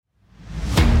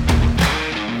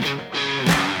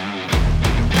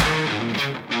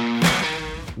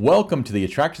Welcome to the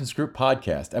Attractions Group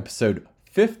Podcast, episode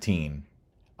 15.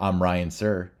 I'm Ryan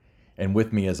Sir, and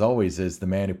with me, as always, is the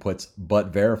man who puts but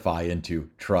verify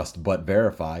into trust but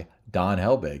verify, Don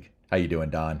Helbig. How you doing,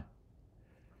 Don?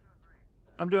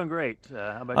 I'm doing great.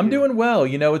 How about I'm you? doing well.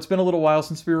 You know, it's been a little while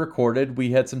since we recorded. We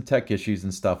had some tech issues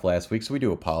and stuff last week, so we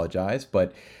do apologize.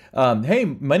 But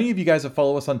hey, many of you guys that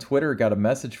follow us on Twitter got a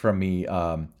message from me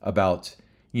about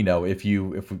if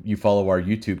you follow our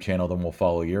YouTube channel, then we'll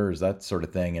follow yours, that sort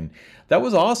of thing. And that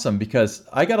was awesome because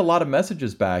I got a lot of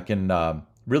messages back and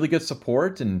really good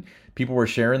support, and people were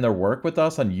sharing their work with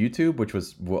us on YouTube, which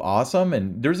was awesome.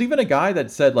 And there's even a guy that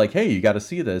said like, "Hey, you got to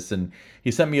see this," and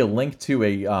he sent me a link to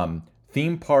a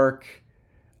theme park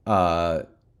uh,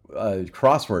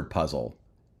 crossword puzzle.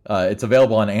 It's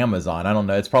available on Amazon. I don't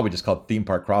know. It's probably just called Theme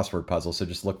Park Crossword Puzzle, so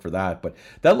just look for that. But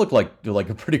that looked like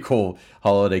a pretty cool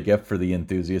holiday gift for the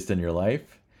enthusiast in your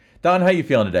life. Don, how you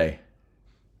feeling today?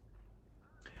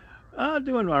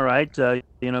 Doing all right.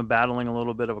 Battling a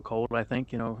little bit of a cold, I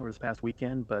think, over this past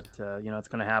weekend, but, it's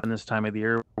going to happen this time of the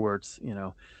year where it's,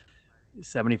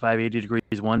 75, 80 degrees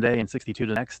one day and 62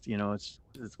 the next.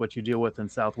 It's what you deal with in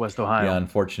Southwest Yeah, Ohio.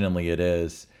 unfortunately, it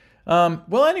is.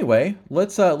 Well, anyway,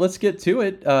 let's get to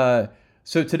it.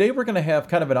 So today we're going to have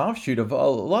kind of an offshoot of a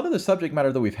lot of the subject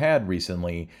matter that we've had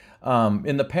recently.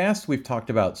 In the past, we've talked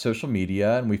about social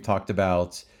media and we've talked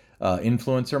about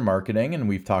influencer marketing and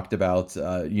we've talked about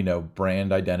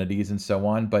brand identities and so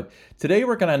on. But today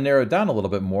we're going to narrow it down a little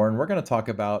bit more and we're going to talk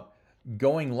about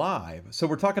going live. So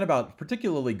we're talking about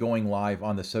particularly going live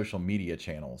on the social media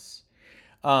channels.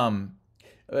 Um,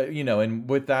 and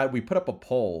with that, we put up a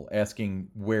poll asking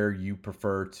where you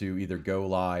prefer to either go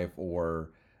live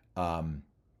or, um,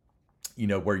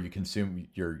 where you consume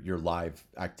your live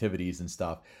activities and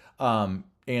stuff.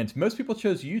 And most people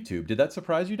chose YouTube. Did that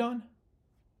surprise you, Don?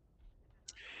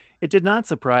 It did not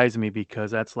surprise me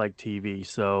because that's like TV.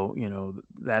 So,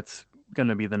 that's going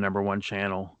to be the number one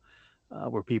channel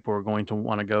where people are going to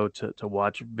want to go to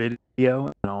watch video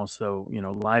and also,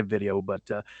 live video. But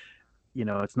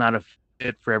it's not a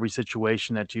fit for every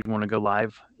situation that you'd want to go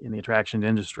live in the attraction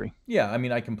industry. Yeah, I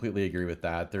mean, I completely agree with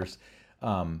that. There's,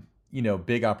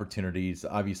 big opportunities.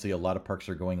 Obviously, a lot of parks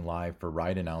are going live for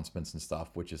ride announcements and stuff,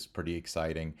 which is pretty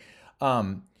exciting.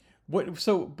 Um,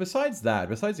 so besides that,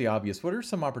 besides the obvious, what are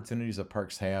some opportunities that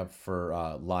parks have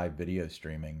for live video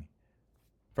streaming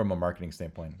from a marketing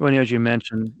standpoint? Well, as you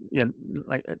mentioned, yeah,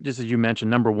 like just as you mentioned,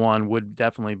 number one would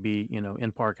definitely be,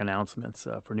 in park announcements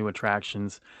for new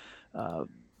attractions. Uh,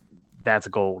 that's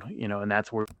gold, and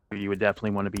that's where you would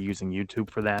definitely want to be using YouTube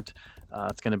for that.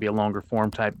 It's going to be a longer form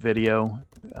type video.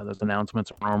 Those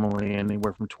announcements are normally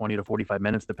anywhere from 20 to 45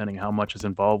 minutes, depending how much is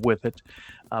involved with it.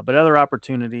 But other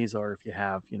opportunities are if you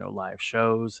have, live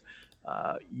shows,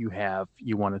 you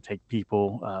want to take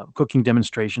people cooking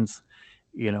demonstrations,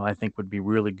 I think would be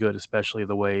really good, especially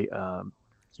the way,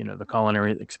 the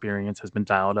culinary experience has been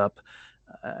dialed up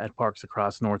at parks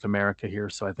across North America here.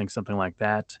 So I think something like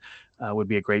that would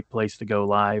be a great place to go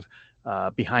live.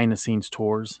 Behind the scenes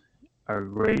tours are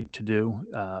great to do.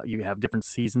 You have different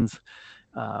seasons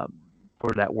uh,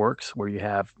 where that works, where you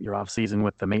have your off season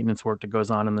with the maintenance work that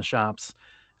goes on in the shops.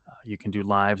 You can do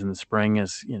lives in the spring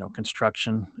as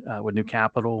construction with new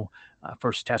capital,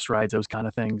 first test rides, those kind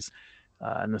of things.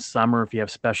 In the summer, if you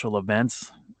have special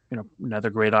events, another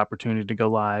great opportunity to go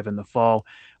live. In the fall,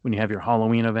 when you have your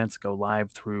Halloween events, go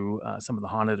live through some of the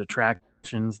haunted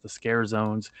attractions, the scare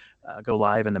zones, go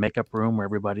live in the makeup room where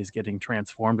everybody's getting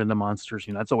transformed into monsters.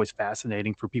 That's always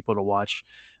fascinating for people to watch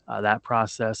that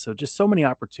process. So just so many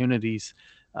opportunities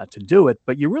to do it,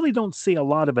 but you really don't see a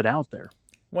lot of it out there.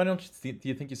 Why don't do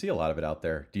you think you see a lot of it out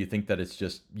there? Do you think that it's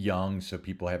just young, so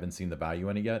people haven't seen the value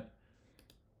in it yet?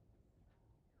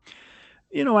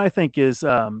 I think is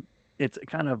it's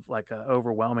kind of like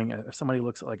overwhelming. If somebody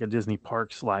looks at like a Disney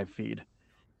Parks live feed,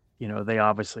 they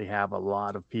obviously have a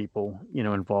lot of people,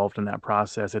 involved in that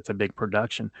process. It's a big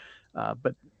production,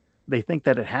 but they think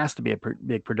that it has to be a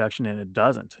big production, and it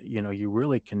doesn't. You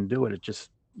really can do it. It's just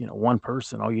one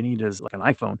person. All you need is like an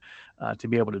iPhone to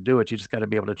be able to do it. You just got to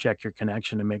be able to check your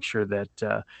connection and make sure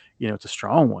that it's a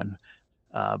strong one.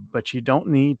 But you don't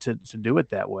need to do it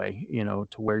that way,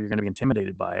 to where you're going to be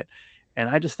intimidated by it. And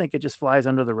I just think it just flies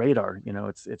under the radar.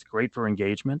 It's great for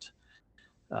engagement.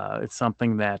 It's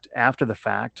something that after the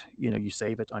fact, you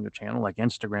save it on your channel, like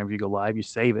Instagram. If you go live, you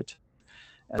save it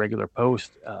as a regular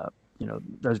post.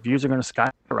 Those views are going to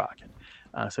skyrocket.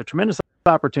 So tremendous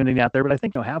opportunity out there. But I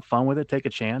think have fun with it, take a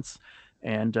chance,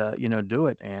 and do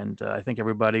it. And I think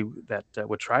everybody that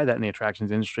would try that in the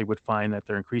attractions industry would find that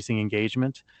they're increasing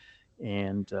engagement,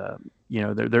 and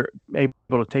they're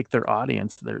able to take their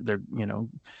audience, their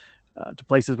to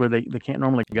places where they can't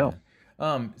normally Yeah.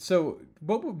 go. So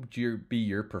what would be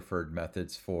your preferred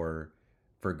methods for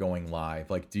going live?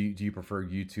 Like, do you prefer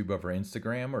YouTube over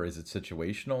Instagram, or is it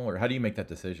situational, or how do you make that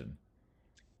decision?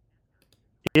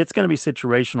 It's going to be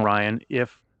situational, Ryan.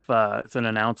 If it's an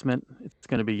announcement, it's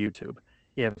going to be YouTube.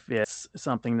 If it's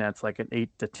something that's like an 8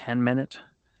 to 10 minute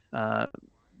uh,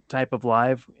 type of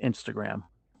live, Instagram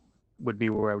would be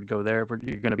where I would go there. If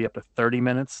you're going to be up to 30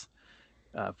 minutes,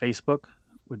 Facebook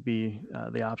would be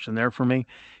the option there for me.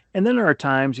 And then there are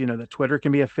times, that Twitter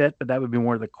can be a fit, but that would be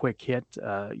more of the quick hit,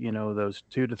 those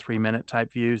 2 to 3 minute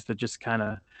type views that just kind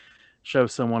of show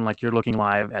someone like you're looking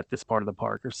live at this part of the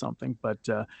park or something. But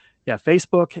yeah,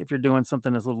 Facebook, if you're doing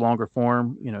something that's a little longer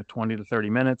form, 20 to 30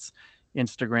 minutes.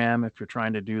 Instagram, if you're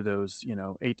trying to do those,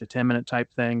 8 to 10 minute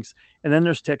type things. And then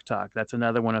there's TikTok. That's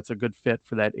another one that's a good fit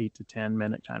for that 8 to 10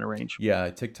 minute kind of range. Yeah,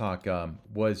 TikTok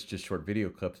was just short video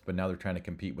clips, but now they're trying to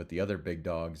compete with the other big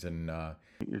dogs. And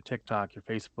Your TikTok, your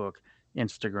Facebook,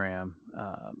 Instagram,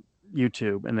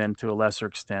 YouTube, and then to a lesser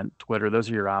extent, Twitter.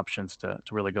 Those are your options to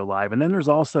really go live. And then there's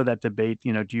also that debate,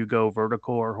 do you go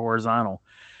vertical or horizontal?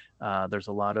 There's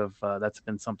a lot of that's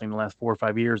been something in the last 4 or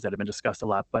 5 years that have been discussed a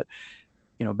lot. But,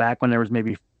 back when there was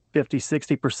maybe 50,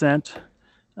 60%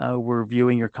 were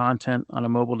viewing your content on a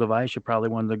mobile device, you probably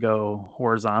wanted to go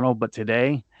horizontal. But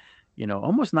today,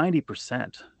 almost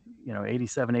 90%,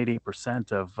 87,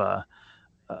 88%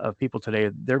 of people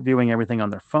today, they're viewing everything on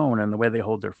their phone and the way they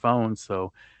hold their phone.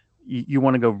 So you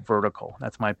want to go vertical.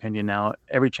 That's my opinion now.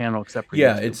 Every channel except for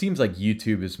yeah, it YouTube. seems like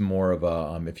YouTube is more of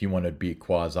a if you want to be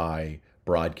quasi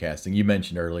broadcasting. You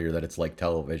mentioned earlier that it's like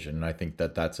television, and I think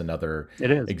that that's another It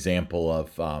is. example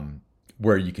of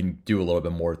where you can do a little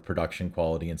bit more with production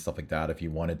quality and stuff like that if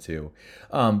you wanted to.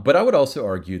 But I would also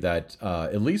argue that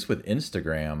at least with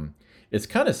Instagram, it's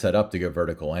kind of set up to go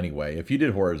vertical anyway. If you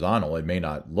did horizontal, it may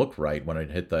not look right when it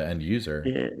hit the end user.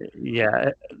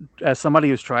 Yeah, as somebody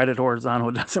who's tried it horizontal,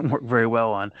 it doesn't work very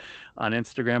well on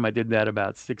Instagram. I did that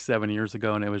about 6, 7 years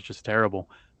ago, and it was just terrible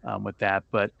with that.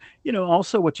 But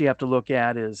also what you have to look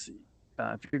at is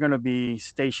if you're going to be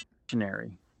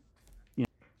stationary,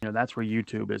 that's where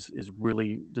YouTube is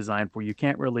really designed for. You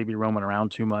can't really be roaming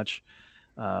around too much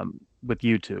with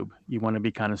YouTube. You want to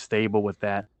be kind of stable with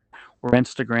that. Or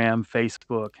Instagram,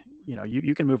 Facebook,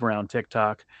 you can move around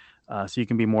TikTok, so you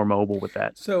can be more mobile with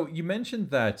that. So you mentioned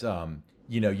that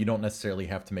you don't necessarily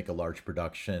have to make a large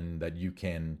production, that you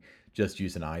can just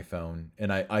use an iPhone,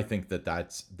 and I think that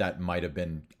that might have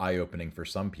been eye opening for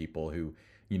some people who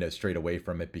strayed away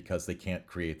from it because they can't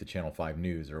create the Channel 5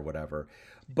 news or whatever.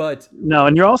 But No,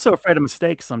 and you're also afraid of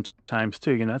mistakes sometimes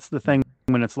too. That's the thing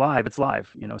when it's live. It's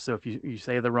live. So if you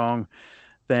say the wrong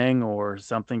thing or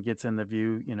something gets in the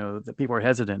view, that people are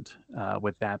hesitant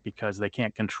with that because they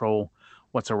can't control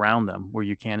what's around them, where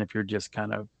you can if you're just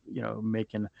kind of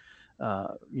making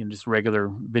just regular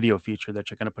video feature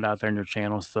that you're going to put out there in your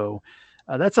channel. So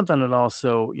that's something that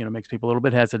also makes people a little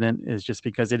bit hesitant, is just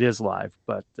because it is live.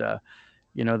 But the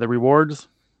rewards,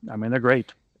 I mean, they're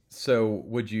great. so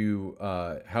would you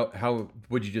how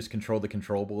would you just control the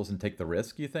controllables and take the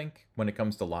risk, you think, when it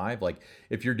comes to live? Like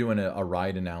if you're doing a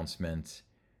ride announcement,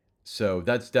 so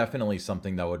that's definitely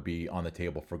something that would be on the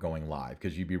table for going live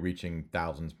because you'd be reaching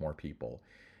thousands more people.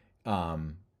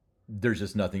 Um, there's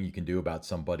just nothing you can do about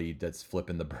somebody that's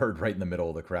flipping the bird right in the middle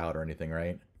of the crowd or anything,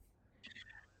 right?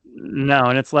 No,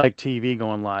 and it's like TV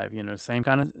going live, same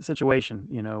kind of situation,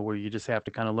 where you just have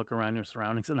to kind of look around your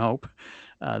surroundings and hope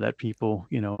that people,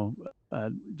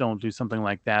 don't do something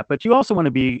like that. But you also want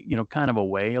to be, kind of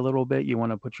away a little bit. You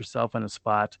want to put yourself in a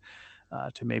spot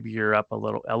to maybe you're up a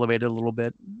little, elevated a little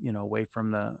bit, away from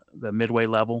the midway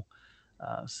level,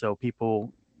 so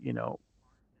people,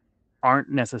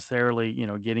 aren't necessarily,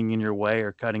 getting in your way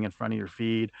or cutting in front of your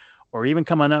feed or even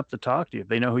coming up to talk to you. If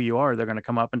they know who you are, they're going to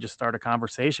come up and just start a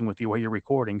conversation with you while you're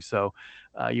recording. So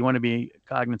you want to be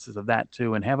cognizant of that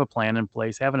too, and have a plan in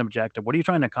place, have an objective. What are you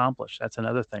trying to accomplish? That's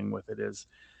another thing with it is,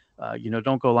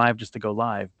 don't go live just to go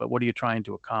live, but what are you trying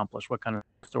to accomplish? What kind of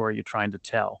story are you trying to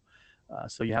tell?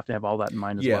 So you have to have all that in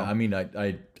mind as Yeah, well. I mean,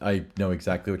 I know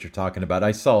exactly what you're talking about.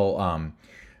 I saw,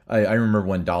 I remember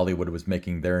when Dollywood was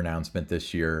making their announcement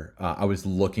this year. I was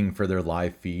looking for their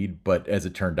live feed, but as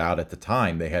it turned out at the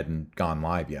time, they hadn't gone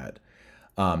live yet.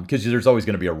 Because there's always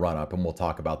going to be a run up, and we'll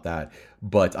talk about that.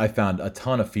 But I found a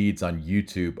ton of feeds on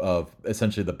YouTube of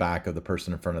essentially the back of the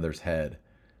person in front of their head.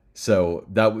 So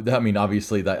I mean,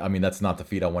 obviously that, I mean, that's not the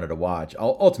feed I wanted to watch.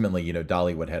 Ultimately,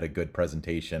 Dollywood had a good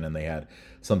presentation and they had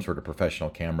some sort of professional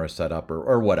camera set up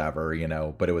or whatever,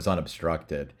 but it was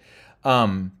unobstructed.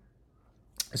 Um,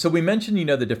 so we mentioned,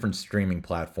 the different streaming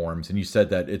platforms, and you said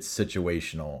that it's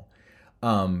situational.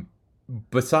 Um,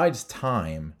 besides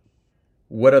time,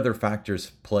 what other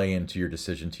factors play into your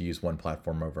decision to use one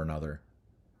platform over another?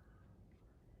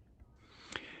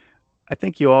 I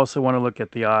think you also want to look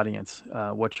at the audience,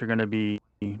 what you're going to be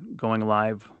going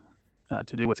live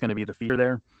to do, what's going to be the feature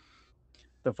there,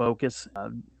 the focus.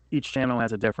 Each channel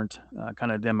has a different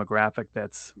kind of demographic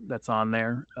that's on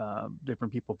there.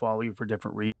 Different people follow you for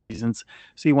different reasons,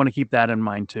 so you want to keep that in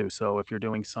mind too. So if you're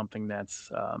doing something that's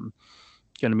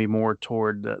going to be more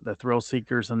toward the thrill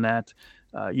seekers and that,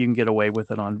 you can get away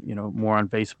with it on more on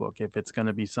Facebook. If it's going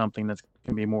to be something that's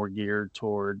going to be more geared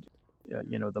toward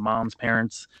the moms,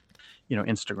 parents,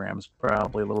 Instagram's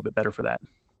probably a little bit better for that.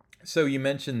 So you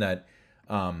mentioned that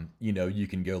you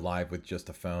can go live with just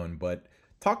a phone, but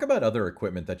talk about other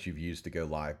equipment that you've used to go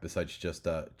live besides just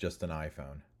an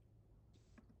iPhone.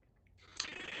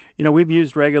 We've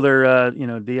used regular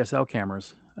DSL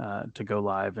cameras to go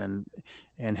live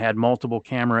and had multiple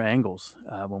camera angles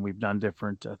when we've done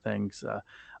different things.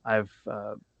 I've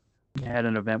had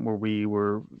an event where we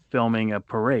were filming a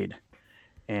parade,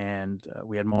 and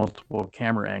we had multiple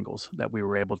camera angles that we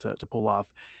were able to pull off.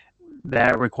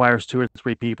 That requires 2 or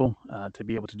 3 people to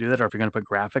be able to do that. Or if you're going to put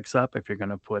graphics up, if you're going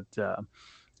to put,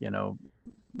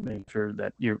 make sure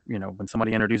that when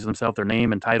somebody introduces themselves, their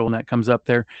name and title, and that comes up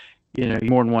there,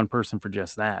 more than one person for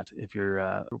just that. If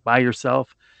you're by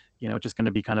yourself, it's just going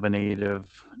to be kind of a native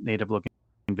looking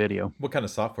video. What kind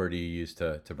of software do you use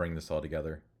to bring this all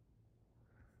together?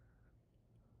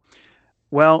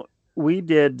 Well, we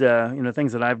did,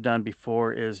 things that I've done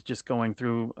before is just going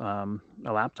through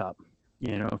a laptop,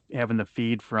 having the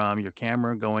feed from your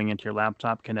camera going into your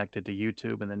laptop connected to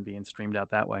YouTube and then being streamed out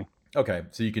that way. Okay,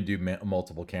 so you can do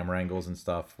multiple camera angles and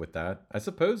stuff with that. I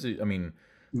suppose. I mean,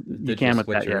 the You digital can with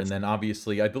that, switcher, and yes. then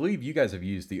obviously, I believe you guys have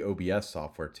used the OBS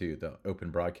software too, the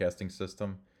Open Broadcasting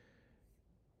System.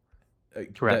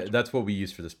 Correct. That's what we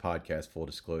use for this podcast. Full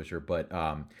disclosure, but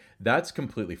that's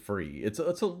completely free. It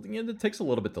takes a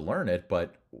little bit to learn it,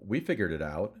 but we figured it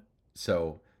out.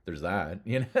 So there's that.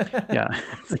 Yeah.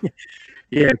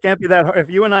 Yeah, it can't be that hard. If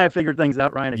you and I have figured things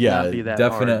out, Ryan, it cannot Yeah, be that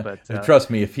hard. definite. But Trust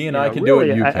me, if he and I can do it,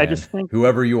 really, you I can. just think,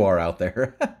 Whoever you are out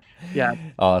there. yeah,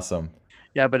 Awesome.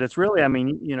 yeah. But it's really, I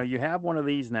mean, you have one of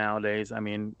these nowadays. I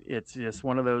mean, it's just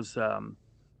one of those.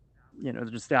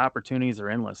 Just the opportunities are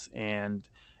endless, and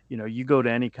you go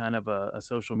to any kind of a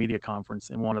social media conference,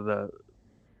 and one of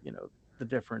you know the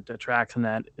different tracks in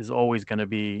that is always going to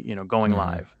be going Hmm.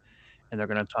 live, and they're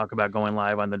going to talk about going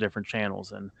live on the different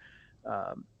channels, and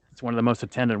it's one of the most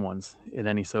attended ones in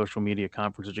any social media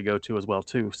conference that you go to as well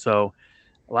too. So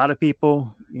a lot of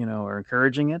people are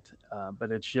encouraging it,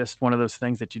 but it's just one of those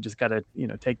things that you just got to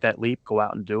take that leap, go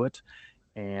out and do it,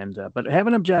 and but have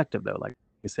an objective though. Like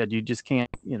I said, you just can't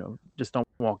just don't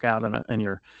walk out in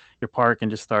your park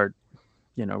and just start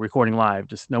recording live.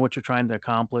 Just know what you're trying to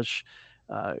accomplish,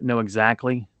 know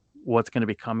exactly what's going to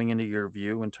be coming into your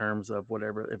view in terms of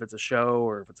whatever, if it's a show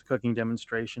or if it's a cooking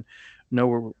demonstration,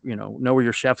 know where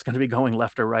your chef's going to be going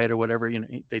left or right or whatever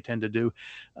they tend to do,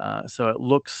 so it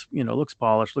looks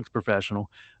polished, looks professional,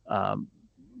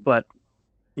 but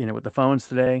with the phones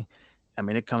today, I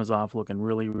mean, it comes off looking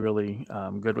really, really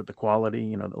good with the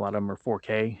quality. A lot of them are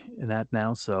 4K in that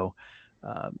now, so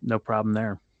no problem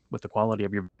there with the quality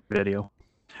of your video.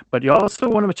 But you also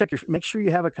want to make sure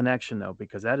you have a connection though,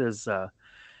 because that is,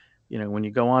 when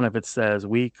you go on, if it says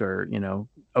weak or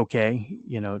okay,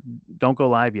 don't go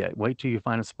live yet. Wait till you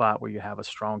find a spot where you have a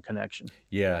strong connection.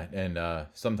 Yeah, and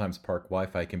sometimes park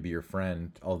Wi-Fi can be your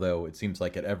friend. Although it seems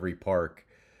like at every park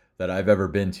that I've ever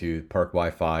been to, park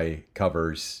Wi-Fi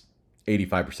covers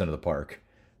 85% of the park.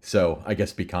 So I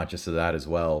guess be conscious of that as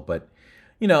well. But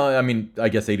I mean, I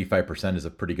guess 85% is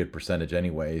a pretty good percentage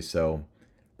anyway. So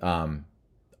um,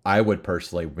 I would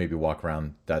personally maybe walk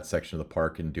around that section of the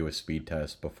park and do a speed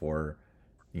test before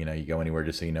you go anywhere,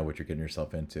 just so you know what you're getting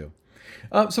yourself into.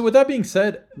 So with that being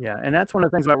said, Yeah, and that's one of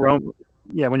the things about roam.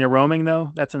 Yeah, when you're roaming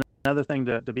though, that's another thing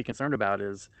to be concerned about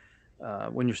is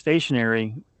when you're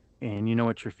stationary and you know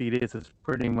what your feed is, it's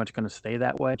pretty much going to stay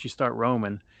that way. If you start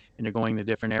roaming and you're going to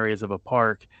different areas of a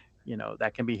park,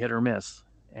 that can be hit or miss,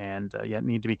 and you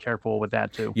need to be careful with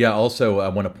that too. yeah, also I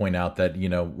want to point out that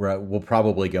we'll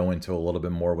probably go into a little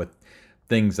bit more with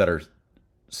things that are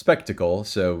spectacle,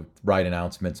 so ride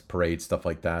announcements, parades, stuff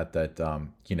like that. That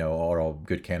are all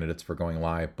good candidates for going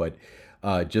live. But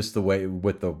just the way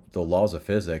with the laws of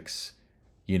physics,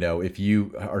 if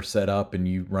you are set up and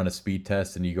you run a speed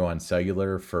test and you go on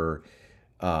cellular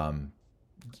um,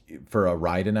 for a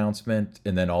ride announcement,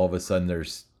 and then all of a sudden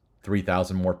there's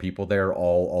 3,000 more people there,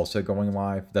 all also going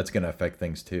live, that's going to affect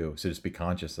things too. So just be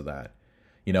conscious of that.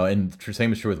 And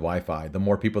same is true with Wi-Fi. The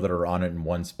more people that are on it in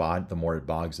one spot, the more it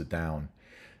bogs it down.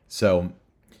 So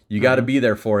you got to Hmm. be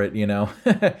there for it.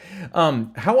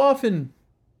 How often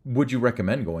would you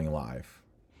recommend going live?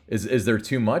 Is there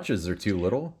too much? Is there too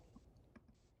little?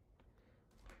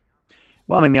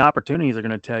 Well, I mean, the opportunities are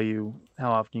going to tell you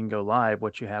how often you can go live,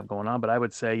 what you have going on. But I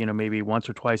would say, maybe once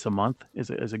or twice a month is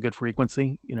a good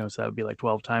frequency. So that would be like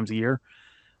 12 times a year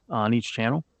on each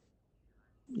channel.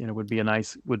 Would be a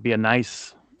nice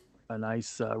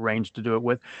range to do it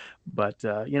with. But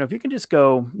if you can just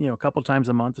go, a couple times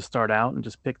a month to start out and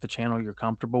just pick the channel you're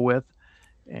comfortable with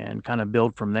and kind of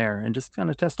build from there and just kind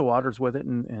of test the waters with it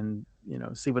and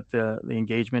see what the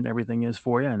engagement everything is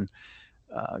for you and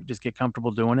just get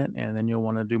comfortable doing it, and then you'll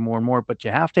want to do more and more. But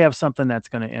you have to have something that's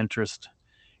going to interest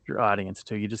your audience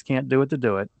too. You just can't do it to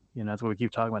do it. That's what we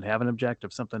keep talking about. Have an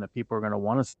objective, something that people are going to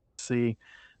want to see.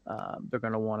 They're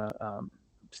going to want to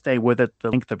stay with it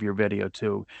the length of your video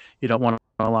too. You don't want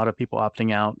a lot of people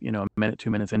opting out, a minute, 2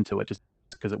 minutes into it just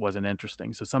because it wasn't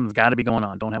interesting. So something's got to be going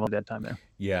on. Don't have all dead time there.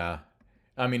 Yeah.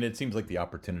 I mean, it seems like the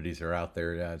opportunities are out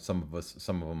there. Some of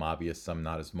them obvious, some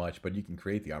not as much, but you can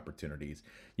create the opportunities.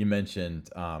 You mentioned,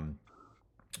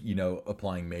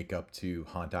 applying makeup to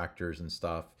haunt actors and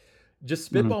stuff. Just Mhm.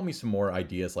 spitball me some more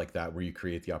ideas like that where you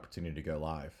create the opportunity to go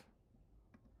live.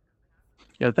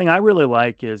 Yeah, the thing I really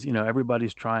like is,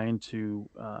 everybody's trying to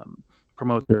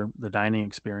promote the dining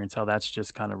experience. How that's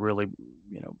just kind of really,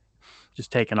 you know, just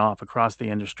taken off across the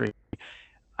industry.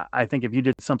 I think if you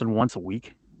did something once a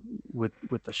week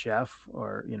with the chef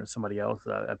or somebody else,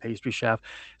 a pastry chef,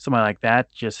 somebody like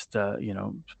that, just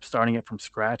starting it from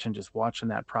scratch and just watching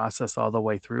that process all the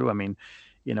way through. I mean,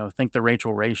 think the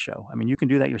Rachel Ray show. I mean, you can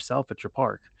do that yourself at your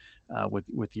park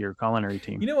with your culinary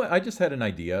team. You know what? I just had an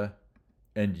idea,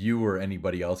 and you or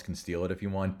anybody else can steal it if you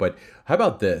want. But how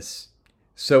about this?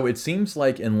 So it seems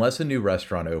like unless a new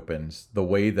restaurant opens, the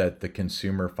way that the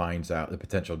consumer finds out, the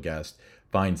potential guest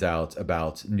finds out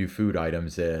about new food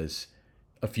items is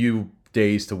a few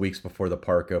days to weeks before the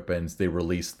park opens, they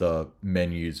release the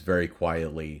menus very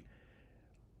quietly.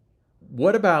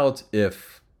 What about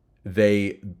if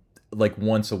they, like,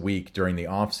 once a week during the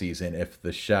off season, if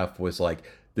the chef was like,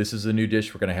 this is a new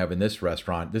dish we're going to have in this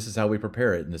restaurant, this is how we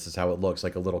prepare it, and this is how it looks,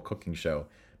 like a little cooking show,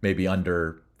 maybe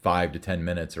under 5 to 10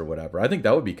 minutes or whatever. I think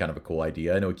that would be kind of a cool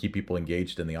idea, and it would keep people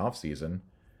engaged in the off season.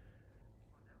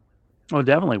 Oh,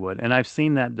 definitely would. And I've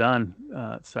seen that done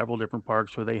several different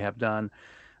parks where they have done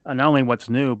not only what's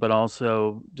new, but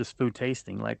also just food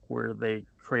tasting, like where they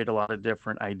create a lot of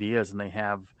different ideas and they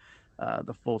have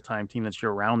the full time team that's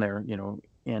year round there,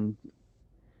 and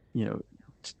you know,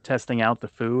 testing out the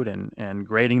food and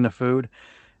grading the food,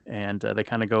 and they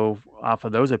kind of go off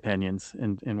of those opinions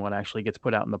and what actually gets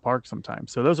put out in the park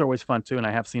sometimes. So those are always fun too, and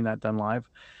I have seen that done live.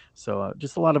 So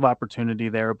just a lot of opportunity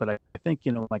there. But I think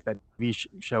like that TV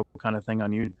show kind of thing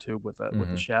on YouTube with the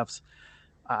Hmm. chefs.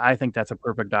 I think that's a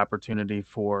perfect opportunity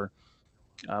for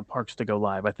parks to go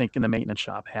live. I think in the maintenance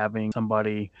shop, having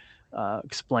somebody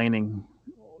explaining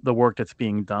the work that's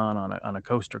being done on a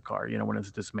coaster car, when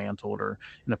it's dismantled or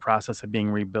in the process of being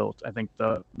rebuilt. I think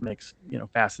the makes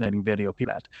fascinating video.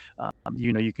 People that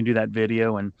you can do that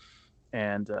video and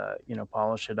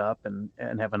polish it up and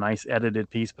have a nice edited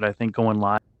piece. But I think going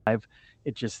live,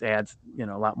 it just adds a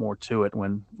lot more to it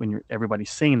when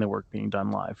everybody's seeing the work being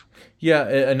done live. Yeah,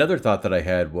 another thought that I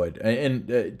had would,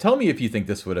 and tell me if you think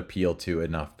this would appeal to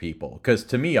enough people, because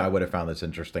to me, I would have found this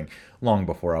interesting long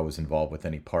before I was involved with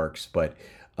any parks. But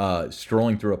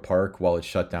strolling through a park while it's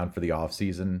shut down for the off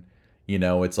season,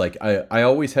 it's like I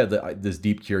always had this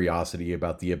deep curiosity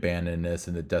about the abandonedness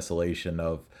and the desolation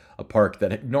of a park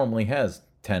that normally has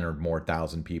 10 or more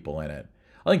thousand people in it.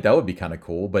 I think that would be kind of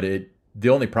cool, but the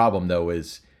only problem though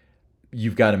is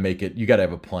you got to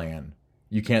have a plan.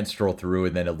 You can't stroll through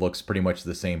and then it looks pretty much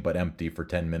the same but empty for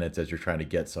 10 minutes as you're trying to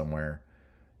get somewhere,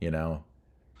 you know?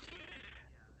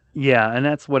 Yeah, and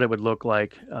that's what it would look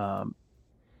like.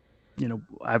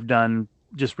 I've done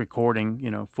just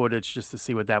recording, footage just to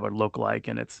see what that would look like,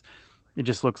 and it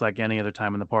just looks like any other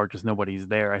time in the park, just nobody's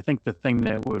there. I think the thing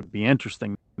that would be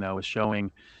interesting though is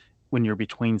showing when you're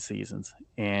between seasons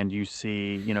and you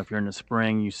see, if you're in the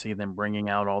spring, you see them bringing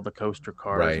out all the coaster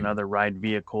cars and Right. other ride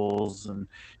vehicles and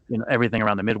everything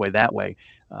around the midway that way.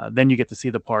 Then you get to see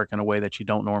the park in a way that you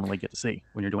don't normally get to see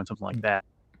when you're doing something like that.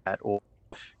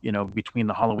 between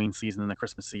the Halloween season and the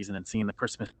Christmas season, and seeing the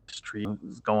Christmas tree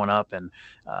going up, and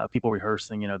people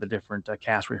rehearsing, the different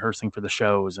cast rehearsing for the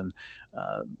shows, and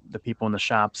the people in the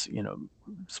shops,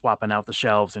 swapping out the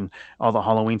shelves, and all the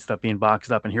Halloween stuff being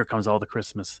boxed up, and here comes all the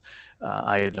Christmas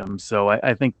items. So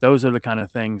I think those are the kind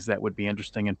of things that would be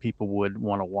interesting, and people would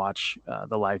want to watch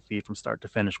the live feed from start to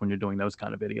finish when you're doing those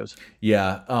kind of videos.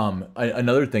 Yeah.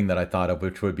 Another thing that I thought of,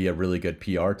 which would be a really good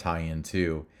PR tie-in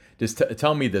too, just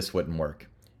tell me this wouldn't work.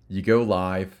 You go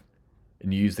live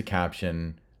and you use the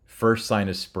caption, "First sign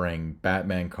of spring,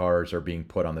 Batman cars are being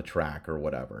put on the track," or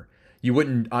whatever. You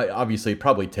wouldn't, obviously, it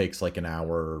probably takes like an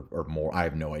hour or more. I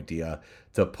have no idea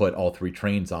to put all three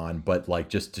trains on, but like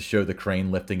just to show the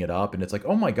crane lifting it up, and it's like,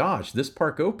 oh my gosh, this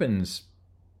park opens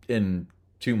in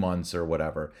 2 months or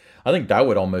whatever. I think that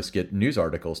would almost get news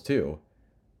articles too.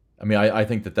 I mean, I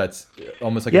think that that's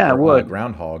almost like a Yeah, it would.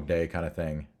 Groundhog Day kind of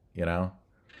thing, you know?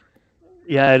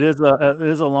 Yeah, it is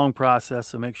a long process.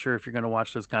 So make sure if you're going to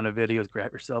watch those kind of videos,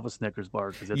 grab yourself a Snickers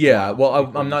bar because it's a Yeah, while well,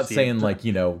 before I'm you not see it. saying like,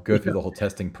 go through the whole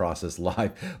testing process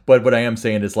live, but what I am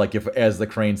saying is like if as the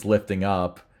crane's lifting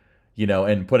up,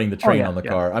 and putting the Oh train yeah, on the yeah,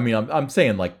 car, I mean, I'm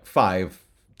saying like 5,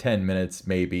 10 minutes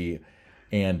maybe.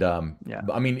 And yeah.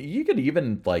 I mean, you could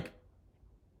even like,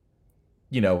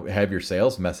 have your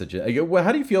sales message. Well,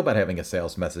 how do you feel about having a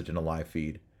sales message in a live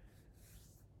feed?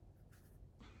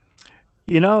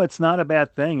 It's not a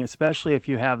bad thing, especially if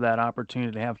you have that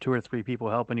opportunity to have two or three people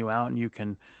helping you out, and you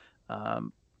can,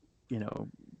 um, you know,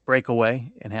 break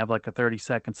away and have like a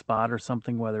 30-second spot or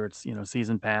something, whether it's,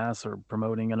 season pass or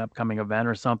promoting an upcoming event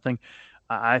or something.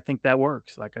 I think that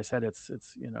works. Like I said, it's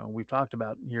we've talked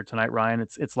about here tonight, Ryan.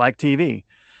 It's like TV,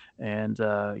 and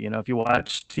if you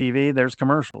watch TV, there's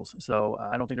commercials. So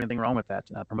I don't think there's anything wrong with that.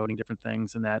 Promoting different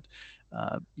things, and that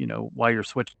while you're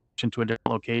switching to a different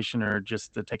location, or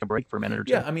just to take a break for a minute or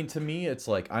Yeah, two. I mean, to me, it's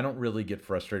like I don't really get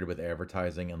frustrated with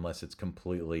advertising unless it's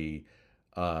completely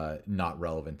not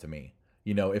relevant to me.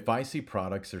 If I see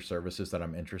products or services that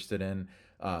I'm interested in,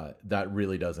 that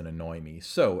really doesn't annoy me.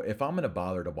 So if I'm going to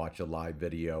bother to watch a live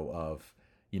video of,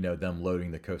 them loading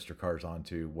the coaster cars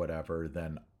onto whatever,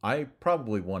 then I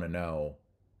probably want to know,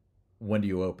 when do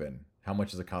you open? How much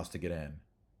does it cost to get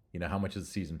in? How much is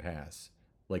the season pass?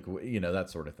 Like, that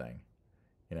sort of thing.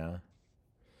 You know,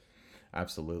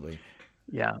 absolutely.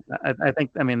 Yeah, I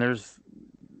think, I mean, there's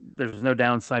no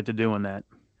downside to doing that,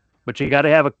 but you got to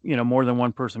have a more than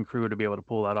one person crew to be able to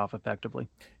pull that off effectively.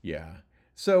 Yeah.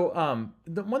 So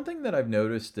the one thing that I've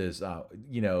noticed is,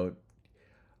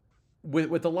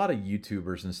 with a lot of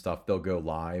YouTubers and stuff, they'll go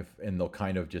live and they'll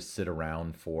kind of just sit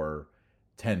around for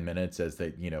 10 minutes as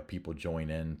they, people join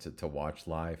in to watch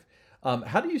live.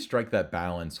 How do you strike that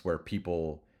balance where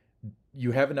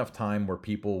you have enough time where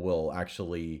people will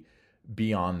actually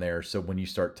be on there, so when you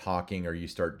start talking or you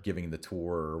start giving the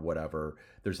tour or whatever,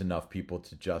 there's enough people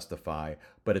to justify,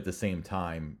 but at the same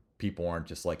time, people aren't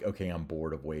just like, okay, I'm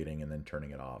bored of waiting and then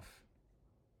turning it off.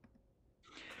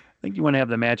 I think you want to have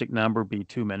the magic number be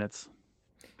 2 minutes.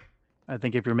 I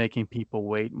think if you're making people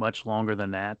wait much longer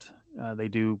than that, they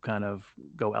do kind of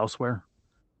go elsewhere.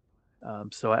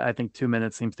 So I think 2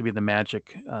 minutes seems to be the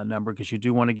magic number, because you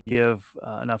do want to give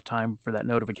enough time for that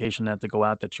notification that to go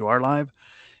out that you are live,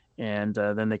 and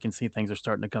then they can see things are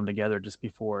starting to come together just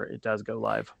before it does go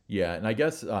live. Yeah, and I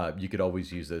guess you could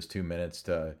always use those 2 minutes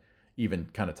to even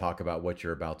kind of talk about what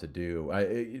you're about to do.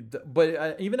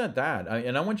 But even at that,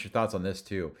 and I want your thoughts on this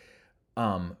too.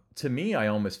 To me, I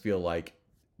almost feel like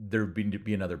there'd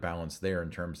be another balance there in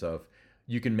terms of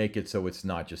you can make it so it's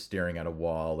not just staring at a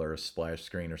wall or a splash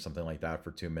screen or something like that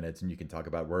for 2 minutes, and you can talk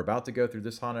about, we're about to go through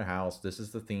this haunted house, this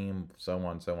is the theme, so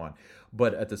on, so on.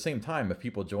 But at the same time, if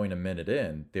people join a minute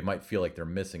in, they might feel like they're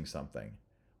missing something.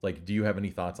 Like, do you have any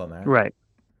thoughts on that? Right.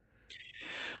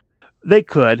 They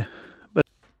could, but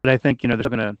I think they're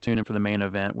going to tune in for the main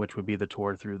event, which would be the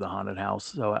tour through the haunted house.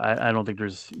 So I don't think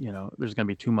there's going to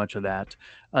be too much of that.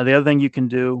 The other thing you can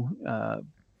do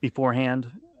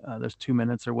beforehand, those 2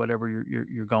 minutes or whatever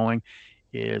you're going,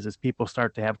 is as people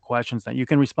start to have questions, that you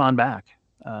can respond back,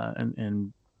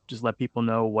 and just let people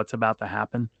know what's about to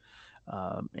happen,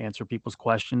 answer people's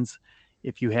questions.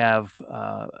 If you have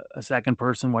a second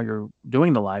person while you're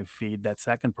doing the live feed, that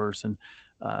second person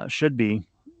should be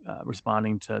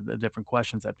responding to the different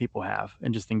questions that people have,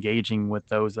 and just engaging with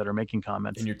those that are making And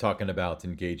comments. you're talking about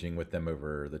engaging with them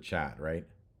over the chat, right?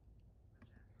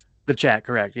 The chat,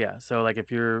 correct? Yeah. So like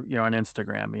if you're on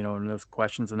Instagram, and those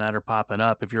questions and that are popping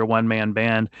up, if you're a one man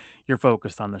band, you're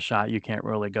focused on the shot. You can't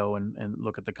really go and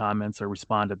look at the comments or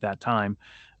respond at that time.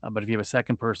 But if you have a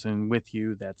second person with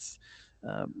you that's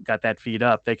got that feed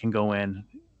up, they can go in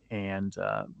and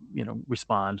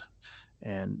respond.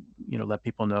 and let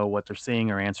people know what they're seeing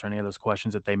or answer any of those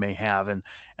questions that they may have, and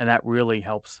that really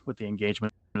helps with the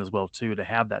engagement as well too, to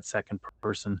have that second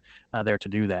person there to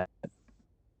do that.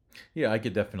 Yeah, I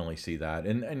could definitely see that.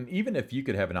 And even if you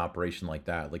could have an operation like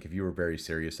that, like if you were very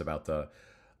serious about the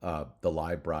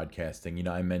live broadcasting,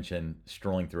 I mentioned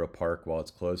strolling through a park while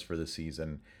it's closed for the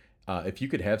season. If you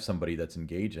could have somebody that's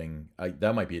engaging,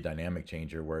 that might be a dynamic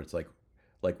changer where it's like,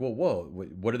 whoa,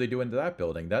 what are they doing to that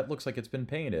building? That looks like it's been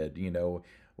painted.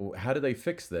 How do they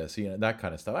fix this? That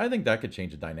kind of stuff. I think that could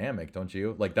change a dynamic, don't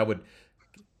you? Like that would.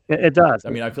 It does. I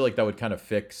mean, I feel like that would kind of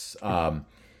fix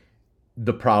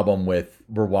the problem with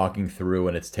we're walking through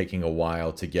and it's taking a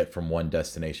while to get from one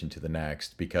destination to the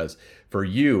next because for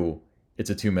you it's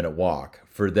a 2 minute walk,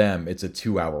 for them it's a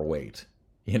 2 hour wait.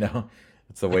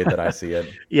 It's the way that I see it.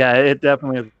 Yeah, it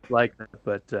definitely is like that,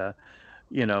 but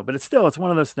but it's one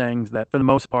of those things that for the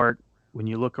most part, when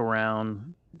you look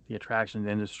around the attractions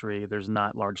industry, there's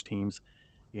not large teams.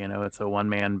 It's a one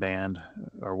man band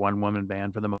or one woman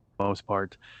band for the most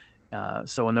part.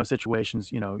 So in those situations,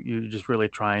 you're just really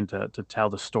trying to tell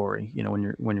the story,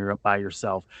 when you're up by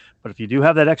yourself. But if you do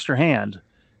have that extra hand,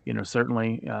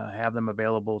 certainly have them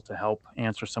available to help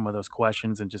answer some of those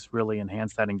questions and just really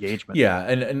enhance that engagement. Yeah,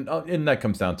 and that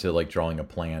comes down to like drawing a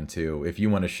plan too. If you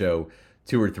want to show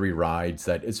two or three rides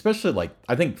that, especially like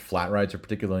I think flat rides are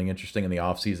particularly interesting in the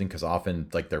off season because often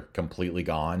like they're completely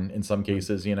gone in some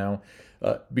cases.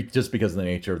 Just because of the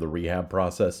nature of the rehab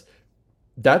process.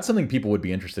 That's something people would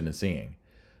be interested in seeing.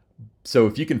 So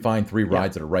if you can find three Yeah,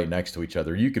 rides that are right next to each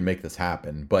other, you can make this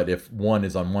happen. But if one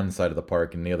is on one side of the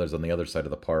park and the other's on the other side of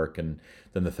the park, and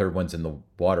then the third one's in the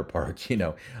water park,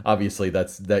 obviously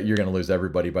that you're going to lose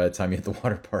everybody by the time you hit the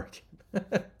water park.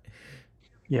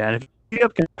 yeah. And if you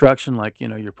have construction, like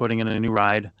you're putting in a new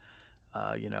ride,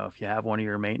 if you have one of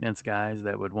your maintenance guys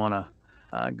that would want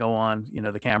to go on,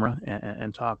 the camera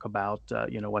and talk about,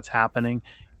 what's happening,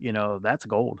 that's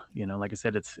gold. Like I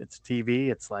said, it's TV.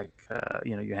 It's like,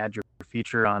 you had your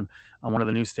feature on one of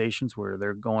the news stations where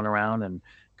they're going around and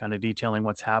kind of detailing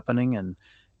what's happening. And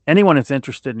anyone that's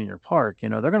interested in your park, they're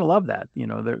going to love that.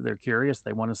 They're curious.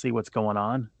 They want to see what's going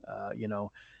on.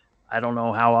 I don't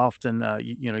know how often,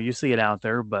 you see it out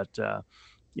there, but,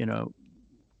 you know,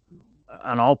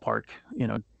 on all park,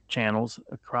 channels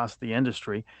across the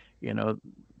industry, you know,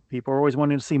 people are always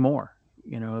wanting to see more.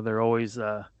 They're always,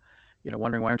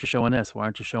 wondering, why aren't you showing this? Why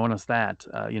aren't you showing us that?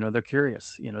 They're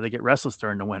curious. They get restless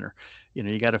during the winter.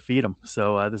 You got to feed them.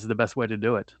 So this is the best way to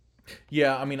do it.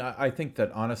 Yeah, I mean, I think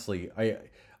that honestly, I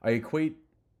equate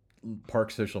park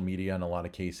social media in a lot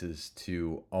of cases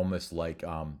to almost like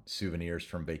souvenirs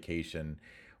from vacation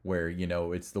where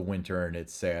it's the winter and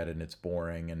it's sad and it's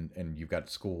boring and you've got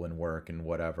school and work and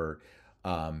whatever,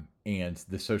 and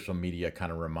the social media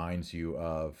kind of reminds you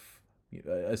of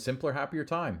a simpler happier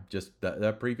time just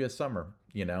that previous summer.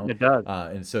 It does.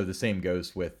 And so the same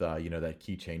goes with that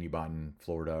keychain you bought in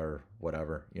Florida or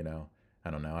whatever. I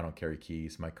don't know, I don't carry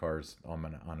keys, my car's on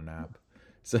an app.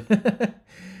 So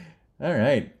all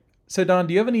right. So Don,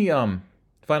 do you have any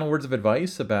final words of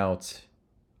advice about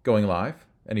going live?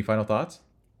 Any final thoughts?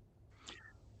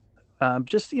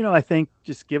 Just, I think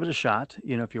just give it a shot.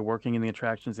 If you're working in the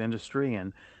attractions industry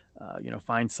and,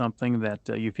 find something that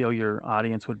you feel your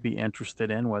audience would be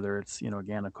interested in, whether it's,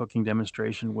 again, a cooking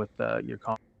demonstration with your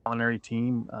culinary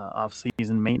team,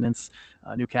 off-season maintenance,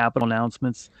 new capital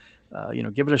announcements.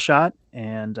 Give it a shot,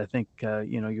 and I think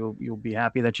you'll be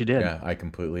happy that you did. Yeah, I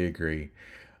completely agree.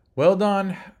 Well,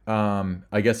 Don,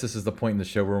 I guess this is the point in the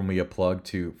show where we a plug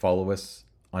to follow us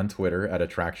on Twitter at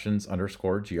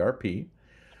attractions_GRP.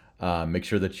 Make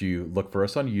sure that you look for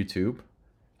us on YouTube.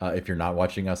 If you're not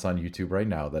watching us on YouTube right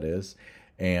now, that is.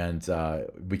 And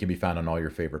we can be found on all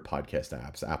your favorite podcast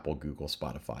apps: Apple, Google,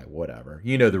 Spotify, whatever.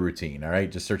 You know the routine, all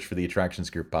right? Just search for the Attractions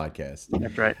Group podcast.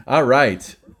 That's right. All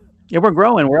right. Yeah, we're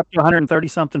growing. We're up to 130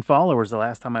 something followers. The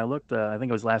last time I looked, I think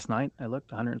it was last night. I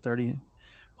looked 130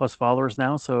 plus followers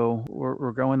now. So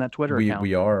we're growing that Twitter We, account.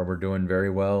 we are. We're doing very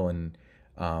well. And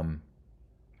um,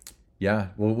 yeah,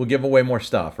 we'll give away more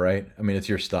stuff, right? I mean, it's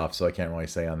your stuff, so I can't really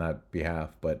say on that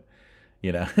behalf, but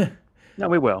you know. No,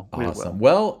 we will. We Awesome. will.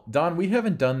 Well, Don, we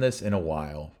haven't done this in a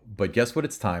while, but guess what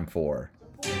it's time for?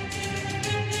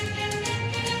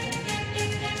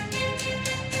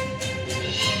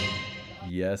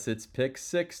 Yes, it's pick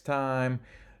six time.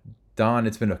 Don,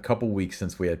 it's been a couple weeks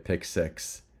since we had pick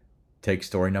six. Take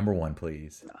story number one,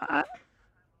 please. I,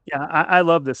 yeah, I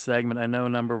love this segment. I know a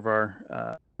number of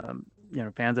our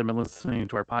fans that have been listening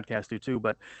to our podcast do too.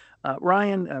 But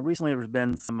Ryan, recently there's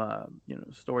been some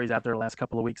stories out there the last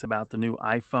couple of weeks about the new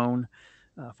iPhone.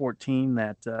 14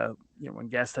 that when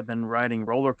guests have been riding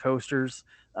roller coasters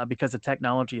because the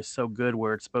technology is so good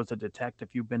where it's supposed to detect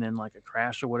if you've been in like a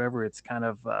crash or whatever. It's kind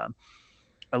of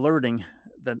alerting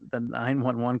the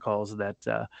 911 calls that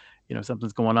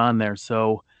something's going on there.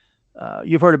 So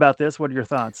you've heard about this. What are your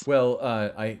thoughts? Well,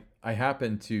 I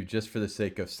happen to, just for the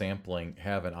sake of sampling,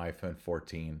 have an iPhone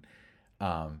 14,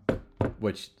 um,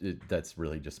 that's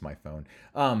really just my phone.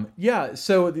 Yeah,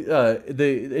 so the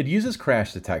it uses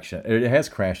crash detection. It has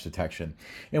crash detection,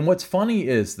 and what's funny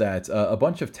is that a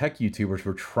bunch of tech YouTubers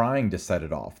were trying to set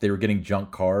it off. They were getting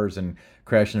junk cars and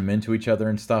crashing them into each other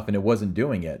and stuff, and it wasn't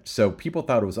doing it. So people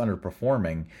thought it was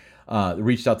underperforming.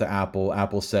 Reached out to Apple.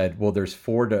 Apple said, "Well, there's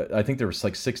I think there was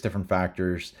like six different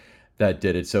factors that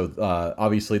did it." So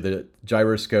obviously the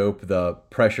gyroscope, the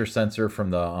pressure sensor from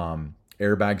the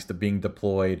airbags to being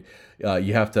deployed.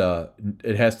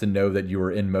 It has to know that you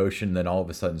were in motion, then all of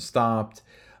a sudden stopped.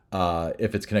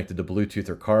 If it's connected to Bluetooth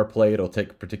or CarPlay, it'll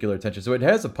take particular attention. So it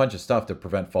has a bunch of stuff to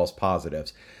prevent false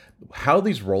positives. How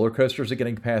these roller coasters are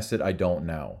getting past it, I don't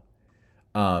know.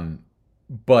 Um,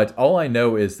 but all I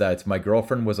know is that my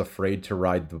girlfriend was afraid to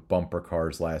ride the bumper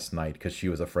cars last night because she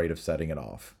was afraid of setting it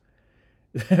off.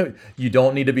 You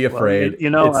don't need to be Well, afraid.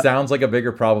 It sounds like a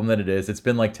bigger problem than it is. It's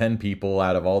been like 10 people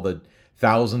out of all the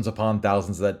thousands upon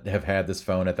thousands that have had this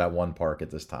phone at that one park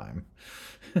at this time.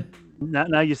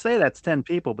 now you say that's 10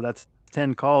 people, but that's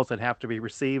 10 calls that have to be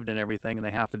received and everything, and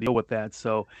they have to deal with that.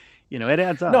 So, it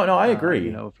adds up. No, I agree.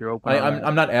 If you're open on that.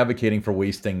 I'm not advocating for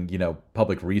wasting,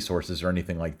 public resources or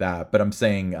anything like that, but I'm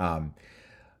saying, uh,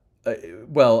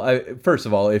 first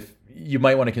of all, if you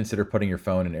might want to consider putting your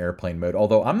phone in airplane mode,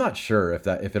 although I'm not sure if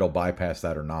it'll bypass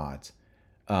that or not.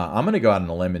 I'm going to go out on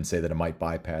a limb and say that it might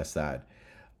bypass that.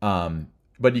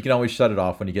 But you can always shut it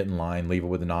off when you get in line, leave it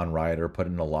with a non-rider, put it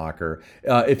in a locker.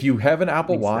 If you have an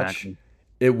Apple Watch, Exactly.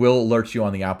 it will alert you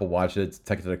on the Apple Watch that it's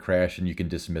detected a crash, and you can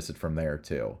dismiss it from there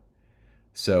too.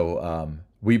 So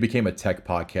we became a tech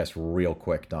podcast real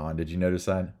quick, Don. Did you notice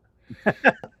that?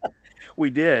 We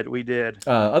did.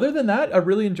 Other than that, I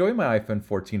really enjoy my iPhone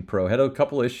 14 Pro. Had a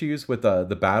couple issues with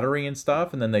the battery and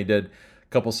stuff, and then they did a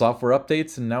couple software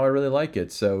updates, and now I really like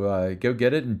it. So go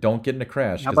get it and don't get in a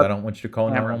crash How because I about don't want you to call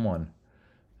the camera? 911.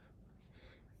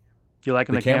 Do you like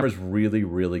in The the camera? camera's really,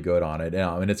 really good on it.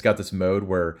 And it's got this mode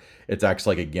where it's acts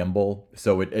like a gimbal.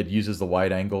 So it uses the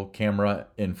wide angle camera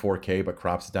in 4K, but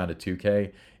crops it down to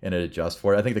 2K and it adjusts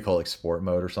for it. I think they call it sport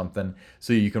mode or something.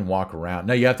 So you can walk around.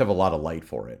 Now you have to have a lot of light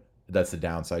for it. That's the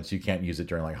downside. So you can't use it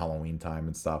during like Halloween time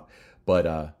and stuff.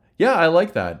 But yeah, I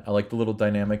like that. I like the little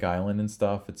dynamic island and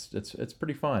stuff. It's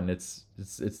pretty fun. It's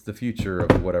the future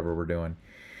of whatever we're doing.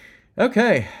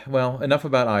 Okay, well, enough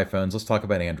about iPhones. Let's talk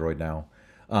about Android now.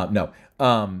 No.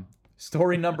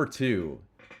 Story number two.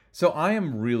 So I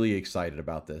am really excited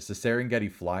about this. The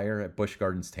Serengeti Flyer at Busch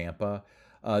Gardens, Tampa.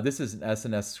 This is an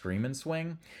S&S Scream and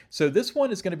Swing. So this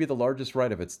one is going to be the largest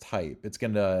ride of its type. It's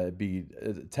going to be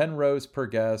 10 rows per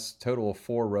guest, total of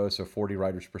 4 rows, so 40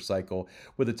 riders per cycle,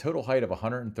 with a total height of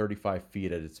 135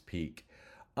 feet at its peak.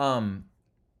 Um,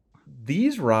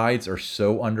 these rides are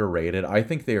so underrated. I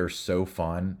think they are so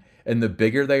fun, and the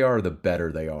bigger they are, the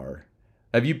better they are.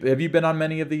 Have you been on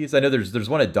many of these? I know there's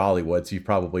one at Dollywood, so you've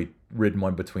probably ridden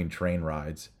one between train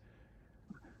rides.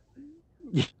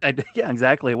 Yeah, yeah,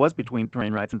 exactly. It was between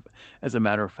train rides, as a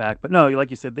matter of fact. But no, like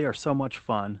you said, they are so much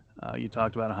fun. You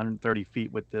talked about 130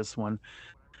 feet with this one.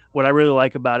 What I really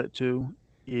like about it too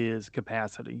is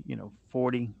capacity.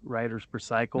 40 riders per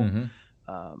cycle.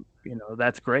 Mm-hmm.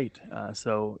 That's great.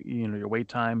 So your wait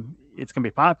time, it's going to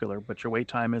be popular, but your wait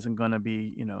time isn't going to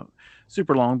be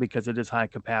super long because it is high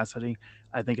capacity.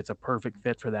 I think it's a perfect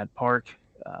fit for that park.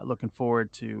 Looking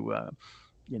forward to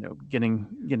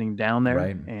getting down there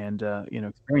Right. and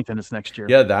experiencing this next year.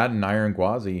 Yeah, that and Iron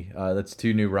Gwazi. That's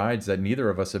two new rides that neither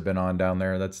of us have been on down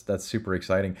there. That's super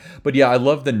exciting. But yeah, I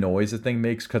love the noise the thing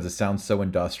makes because it sounds so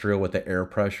industrial with the air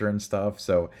pressure and stuff.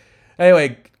 So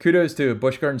anyway, kudos to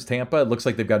Busch Gardens Tampa. It looks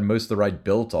like they've got most of the ride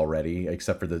built already,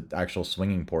 except for the actual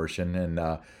swinging portion.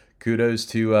 And kudos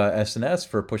to S&S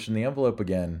for pushing the envelope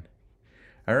again.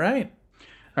 All right.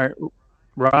 All right,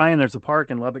 Ryan, there's a park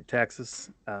in Lubbock,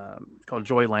 Texas, called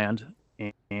Joyland,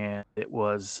 and it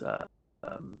was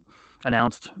um,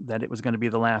 announced that it was going to be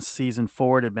the last season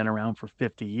for it. It had been around for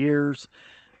 50 years.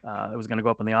 It was going to go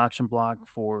up on the auction block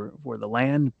for the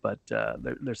land, but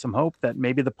there's some hope that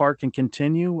maybe the park can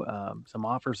continue. Some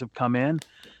offers have come in,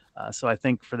 so I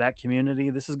think for that community,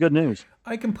 this is good news.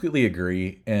 I completely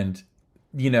agree. And,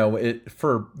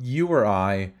 for you or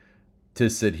I to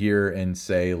sit here and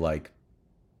say, like,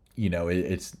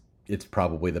 it's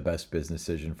probably the best business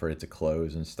decision for it to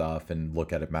close and stuff and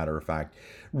look at it matter of fact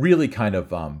really kind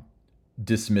of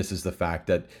dismisses the fact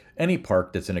that any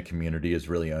park that's in a community is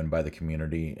really owned by the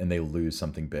community and they lose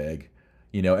something big.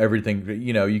 Everything,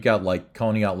 you got like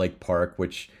Coney Out Lake Park,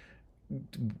 which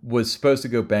was supposed to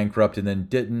go bankrupt and then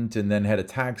didn't, and then had a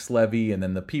tax levy, and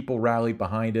then the people rallied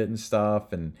behind it and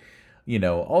stuff, and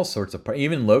all sorts of,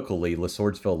 even locally,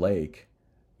 Lesordsville Lake.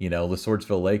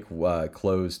 Lesordsville Lake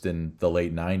closed in the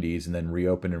late '90s and then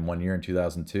reopened in one year in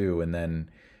 2002, and then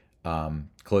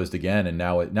closed again, and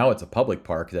now it's a public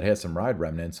park that has some ride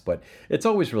remnants, but it's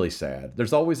always really sad.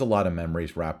 There's always a lot of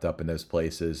memories wrapped up in those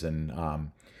places, and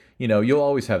you'll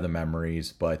always have the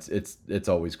memories, but it's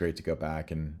always great to go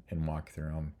back and walk through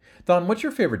them. Don, what's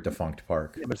your favorite defunct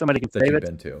park Yeah, but somebody can that save you've it.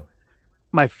 been to?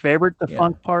 My favorite Yeah.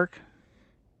 defunct park.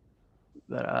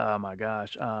 That oh my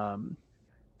gosh,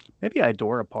 maybe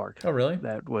Idora Park, Oh, really?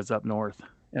 that was up north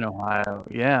in Ohio.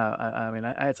 Yeah, I mean,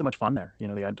 I had so much fun there. The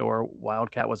Idora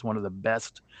Wildcat was one of the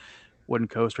best wooden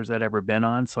coasters I'd ever been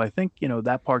on. So I think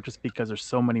that park, just because there's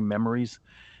so many memories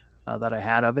that I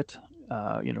had of it,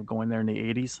 going there in the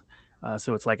 '80s.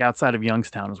 So it's like outside of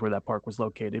Youngstown is where that park was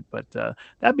located. But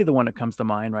that'd be the one that comes to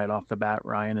mind right off the bat,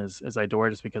 Ryan, is Idora,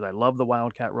 just because I love the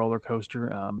Wildcat roller coaster.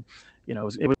 It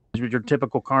was your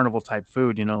typical carnival type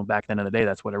food. Back then in the day,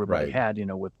 that's what everybody Right. had.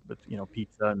 With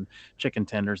pizza and chicken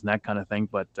tenders and that kind of thing.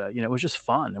 But it was just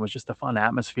fun. It was just a fun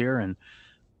atmosphere and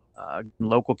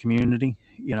local community.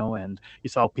 And you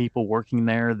saw people working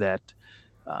there that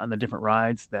on the different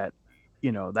rides that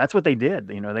that's what they did.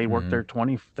 They worked there Hmm.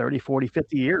 20, 30, 40,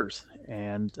 50 years,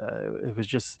 and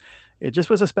it just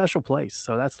was a special place.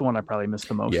 So that's the one I probably miss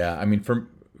the most. Yeah, I mean, for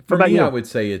What about me, I you? would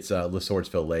say it's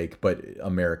Lesortsville Lake, but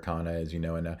Americana, as you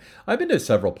know, and I've been to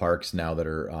several parks now that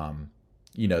are,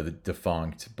 the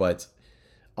defunct. But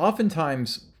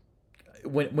oftentimes,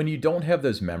 when you don't have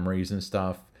those memories and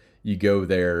stuff, you go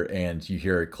there and you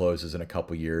hear it closes in a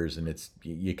couple years, and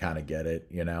you kind of get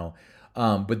it.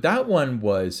 But that one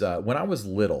was when I was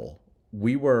little.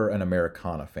 We were an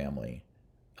Americana family,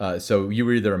 so you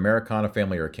were either Americana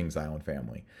family or a Kings Island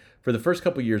family. For the first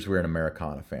couple years, we were an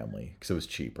Americana family because it was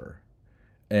cheaper.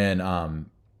 And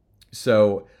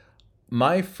so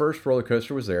my first roller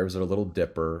coaster was there. It was a little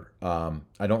Dipper.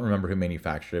 I don't remember who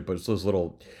manufactured it, but it's those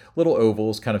little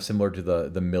ovals, kind of similar to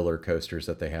the Miller coasters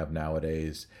that they have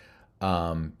nowadays.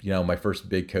 My first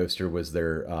big coaster was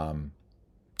their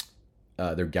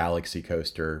Galaxy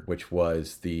coaster, which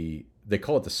was they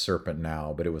call it the Serpent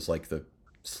now, but it was like the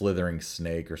slithering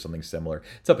snake or something similar.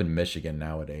 It's up in Michigan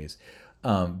nowadays.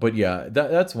 But yeah,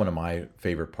 that's one of my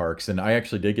favorite parks, and I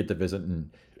actually did get to visit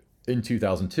in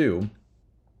 2002,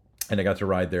 and I got to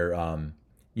ride their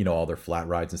all their flat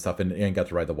rides and stuff, and got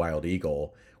to ride the Wild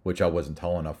Eagle, which I wasn't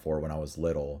tall enough for when I was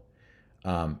little.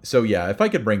 So yeah, if I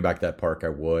could bring back that park, I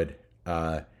would.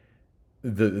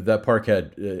 That park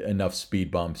had enough speed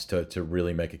bumps to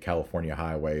really make a California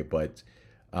highway, but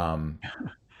um,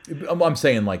 I'm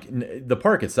saying like the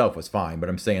park itself was fine, but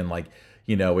I'm saying like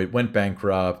it went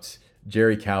bankrupt.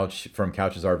 Jerry Couch from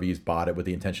Couch's RVs bought it with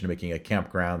the intention of making a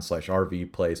campground slash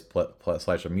RV place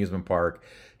slash amusement park.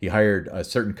 He hired a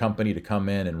certain company to come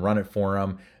in and run it for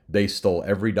him. They stole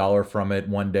every dollar from it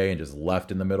one day and just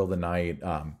left in the middle of the night.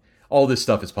 All this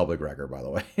stuff is public record, by the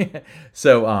way.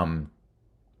 so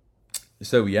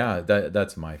yeah,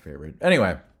 that's my favorite.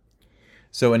 Anyway,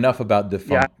 so enough about Yeah,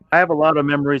 defunct. I have a lot of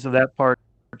memories of that park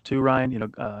too, Ryan. In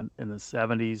the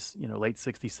 '70s, late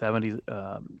 '60s, '70s.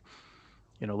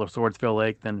 Swordsville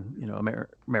Lake, then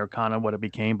Americana, what it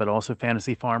became, but also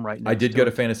Fantasy Farm right I next did to go to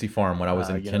it. Fantasy Farm when I was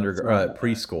in It's around.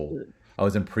 preschool. I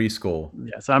was in preschool.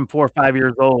 Yeah, so I'm 4 or 5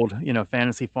 years old.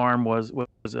 Fantasy Farm was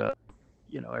a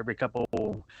every couple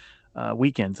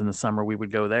weekends in the summer we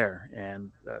would go there,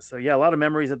 and so yeah, a lot of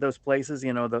memories at those places.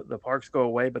 The parks go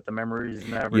away, but the memories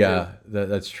never do. Yeah,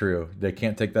 that's true. They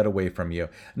can't take that away from you.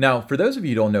 Now, for those of you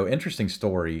who don't know, interesting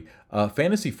story.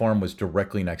 Fantasy Farm was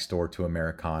directly next door to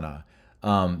Americana.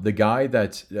 The guy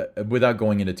that, without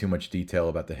going into too much detail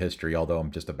about the history, although I'm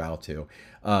just about to,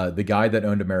 the guy that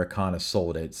owned Americana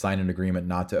sold it, signed an agreement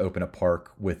not to open a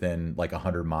park within like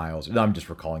 100 miles. I'm just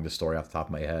recalling the story off the top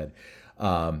of my head.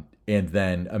 And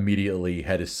then immediately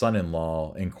had his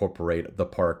son-in-law incorporate the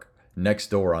park next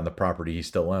door on the property he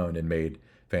still owned and made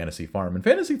Fantasy Farm. And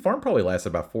Fantasy Farm probably lasted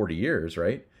about 40 years,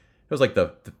 right? It was like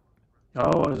the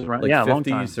Oh, it was right. like Yeah, a long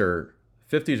time.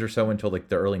 50s or so until like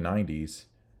the early 90s,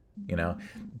 you know.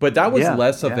 But that was Yeah,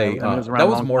 less of yeah. a I mean, it was that around a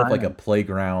was long more of time, like a and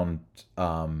playground.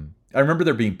 I remember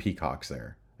there being peacocks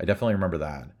there. I definitely remember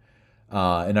that.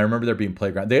 And I remember there being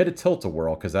playground. They had a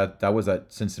tilt-a-whirl because that was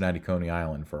at Cincinnati Coney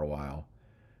Island for a while.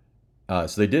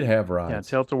 So they did have yeah, rides.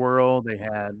 Tilt-A-Whirl. They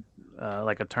had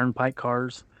like a turnpike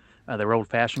cars. They're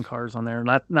old-fashioned cars on there,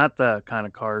 not the kind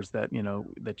of cars that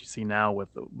that you see now with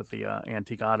the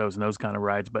antique autos and those kind of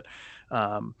rides,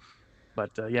 um,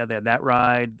 but yeah, they had that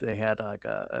ride. They had like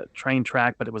a train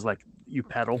track, but it was like you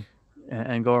pedal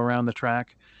and go around the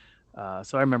track.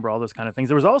 So I remember all those kind of things.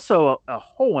 There was also a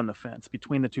hole in the fence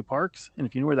between the two parks, and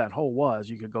if you knew where that hole was,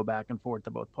 you could go back and forth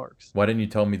to both parks. Why didn't you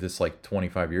tell me this like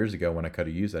 25 years ago when I could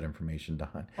have used that information,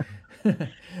 Don?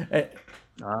 Eh,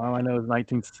 Oh, I know it was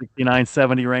 1969,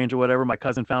 70 range or whatever. My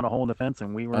cousin found a hole in the fence,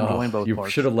 and we were oh, enjoying both you should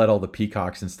parks. have let all the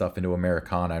peacocks and stuff into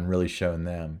Americana and really shown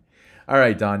them. All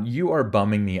right, Don, you are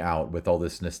bumming me out with all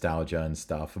this nostalgia and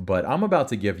stuff, but I'm about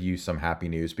to give you some happy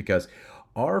news because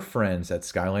our friends at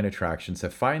Skyline Attractions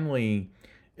have finally,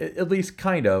 at least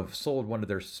kind of, sold one of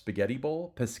their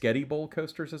Pescetti Bowl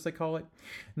coasters, as they call it.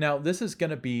 Now, this is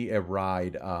going to be a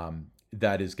ride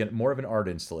that is more of an art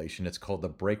installation. It's called the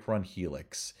Brake Run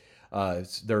Helix.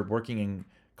 They're working in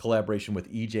collaboration with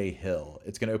E.J. Hill.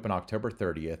 It's going to open October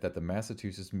 30th at the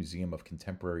Massachusetts Museum of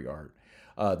Contemporary Art.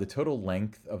 The total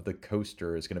length of the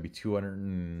coaster is going to be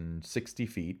 260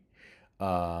 feet.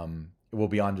 It will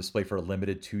be on display for a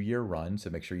limited 2-year run, so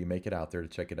make sure you make it out there to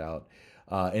check it out.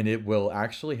 And it will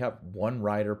actually have one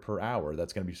rider per hour.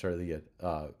 That's going to be sort of the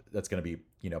that's going to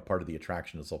be part of the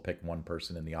attraction. Is they'll pick one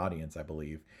person in the audience, I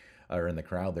believe, or in the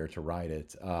crowd there to ride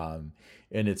it.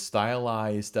 And it's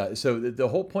stylized. So the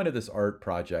whole point of this art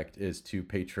project is to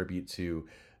pay tribute to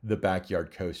the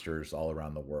backyard coasters all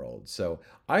around the world. So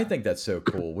I think that's so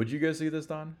cool. Would you go see this,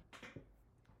 Don?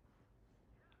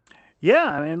 Yeah,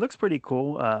 I mean, it looks pretty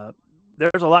cool.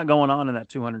 There's a lot going on in that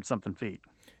 200 something feet.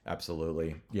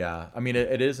 Absolutely. Yeah. I mean,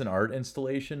 it is an art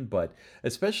installation, but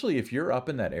especially if you're up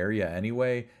in that area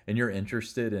anyway and you're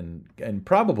interested in, and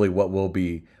probably what will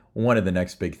be one of the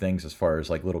next big things as far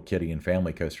as like little kitty and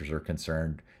family coasters are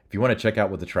concerned. If you want to check out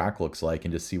what the track looks like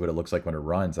and just see what it looks like when it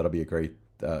runs, that'll be a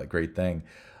great thing.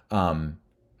 Um,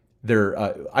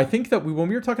 I think that when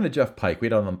we were talking to Jeff Pike, we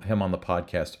had him on the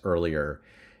podcast earlier,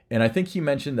 and I think he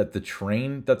mentioned that the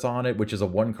train that's on it, which is a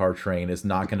one car train, is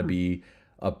not going to be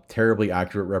a terribly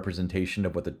accurate representation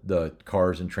of what the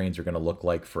cars and trains are going to look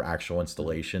like for actual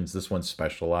installations. This one's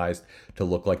specialized to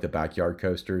look like the backyard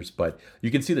coasters, but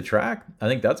you can see the track. I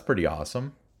think that's pretty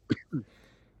awesome.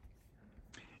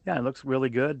 Yeah, it looks really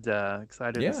good.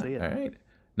 Excited to Yeah. see it. All right.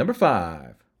 Number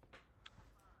 5.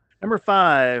 Number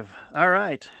 5. All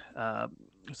right. Uh,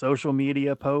 Social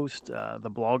media post.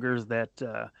 The bloggers that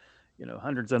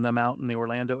hundreds of them out in the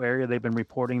Orlando area. They've been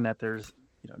reporting that there's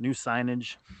new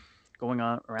signage going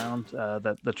on around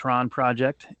the Tron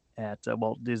project at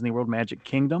Walt Disney World Magic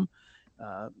Kingdom.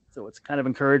 So it's kind of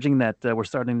encouraging that we're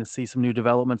starting to see some new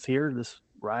developments here. This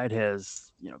ride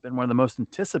has been one of the most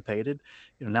anticipated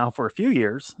now for a few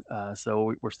years.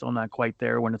 So we're still not quite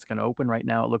there when it's going to open. Right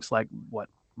now, it looks like what,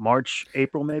 March,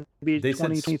 April, maybe They said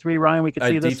 2023. Ryan, we could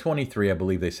see this. D23, I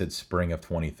believe they said spring of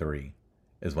 23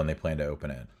 is when they plan to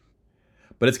open it.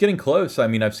 But it's getting close. I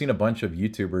mean, I've seen a bunch of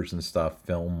YouTubers and stuff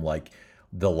film like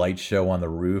the light show on the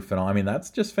roof and all. I mean, that's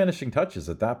just finishing touches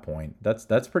at that point.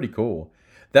 That's pretty cool.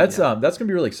 Yeah. That's gonna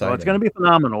be really Well, it's going exciting. to be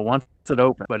phenomenal once it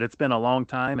opens, but it's been a long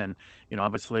time. And,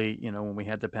 obviously, when we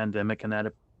had the pandemic and that,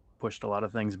 it pushed a lot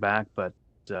of things back, but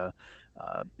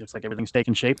looks like everything's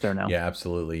taking shape there now. Yeah,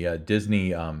 absolutely. Yeah,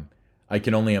 Disney. I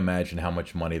can only imagine how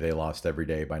much money they lost every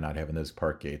day by not having those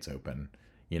park gates open.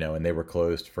 And they were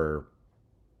closed for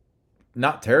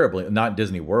not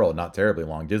Disney World, not terribly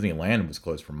long. Disneyland was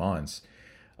closed for months.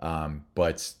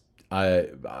 But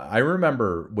I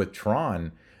remember with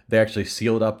Tron, they actually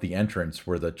sealed up the entrance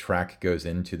where the track goes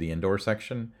into the indoor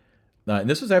section. And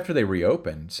this was after they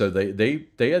reopened, so they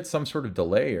had some sort of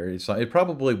delay, or it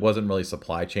probably wasn't really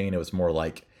supply chain. It was more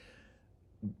like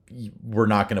we're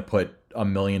not going to put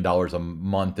 $1 million a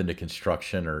month into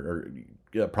construction, or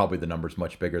yeah, probably the number's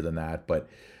much bigger than that. But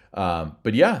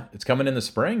yeah, it's coming in the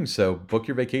spring, so book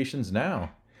your vacations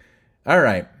now. All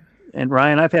right, And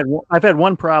Ryan, I've had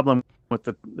one problem with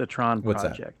the Tron what's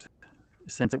that? project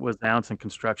since it was announced and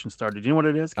construction started. Do you know what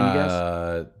it is? Can you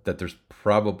guess? That there's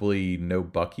probably no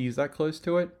Bucky's that close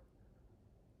to it.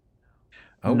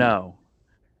 Oh, No.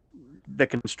 The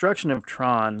construction of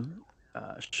Tron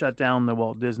shut down the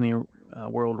Walt Disney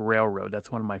World Railroad.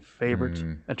 That's one of my favorite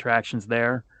mm, attractions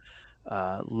there.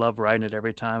 Love riding it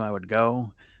every time I would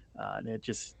go. And it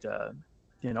just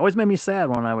always made me sad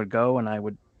when I would go and I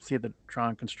would see the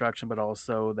Tron construction, but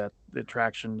also that the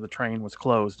train was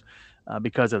closed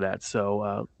because of that.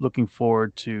 So looking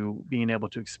forward to being able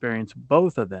to experience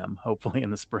both of them, hopefully in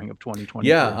the spring of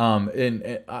yeah. 2023.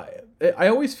 And I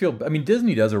always feel. I mean,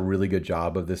 Disney does a really good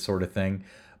job of this sort of thing,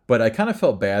 But I kind of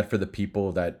felt bad for the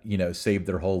people that, saved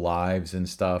their whole lives and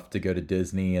stuff to go to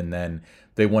Disney, and then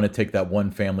they want to take that one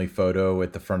family photo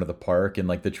at the front of the park, and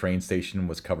like the train station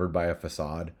was covered by a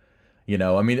facade.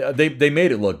 I mean, they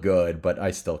made it look good, but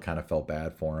I still kind of felt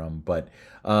bad for them. But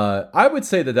I would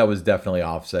say that was definitely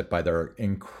offset by their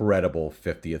incredible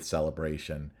 50th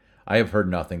celebration. I have heard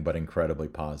nothing but incredibly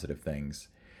positive things.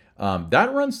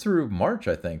 That runs through March,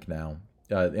 I think now,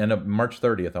 end of March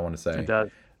 30th, I want to It say. does.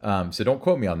 So don't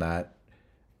quote me on that.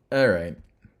 All right.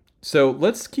 So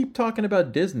let's keep talking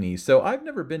about Disney. So I've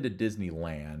never been to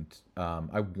Disneyland.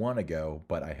 I want to go,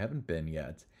 but I haven't been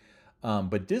yet.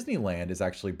 But Disneyland is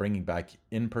actually bringing back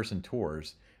in-person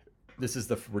tours. This is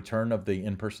the return of the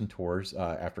in-person tours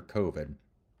after COVID.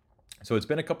 So it's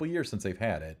been a couple years since they've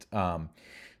had it.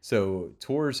 So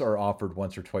tours are offered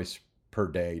once or twice per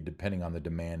day, depending on the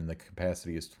demand, and the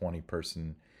capacity is 20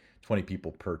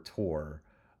 people per tour.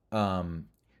 Um,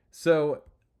 so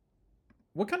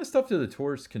what kind of stuff do the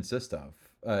tours consist of?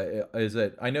 Is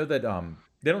it? I know that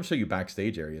they don't show you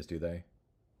backstage areas, do they?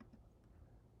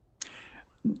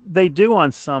 They do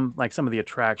on some, like some of the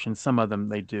attractions. Some of them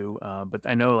they do, but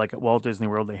I know like at Walt Disney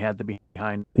World they had the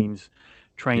behind the scenes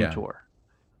train Yeah. tour.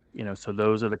 So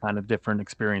those are the kind of different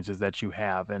experiences that you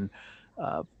have. And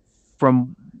uh,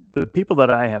 from the people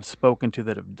that I have spoken to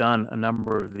that have done a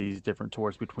number of these different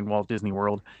tours between Walt Disney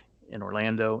World in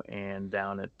Orlando and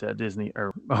down at Disney,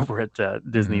 or over at Mm-hmm.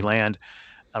 Disneyland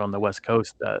out on the West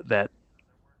Coast, that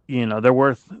they're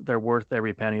worth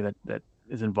every penny that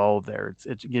is involved there.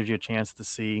 It gives you a chance to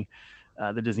see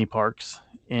the Disney parks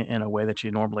in a way that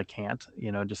you normally can't.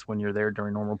 Just when you're there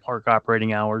during normal park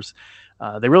operating hours,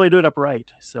 they really do it up right.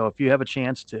 So if you have a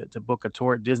chance to book a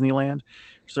tour at Disneyland,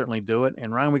 certainly do it.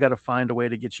 And Ryan, we got to find a way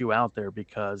to get you out there,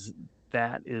 because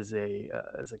that is a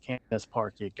campus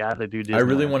park. You got to do I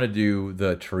really Disneyland. want to do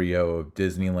the trio of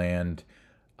Disneyland,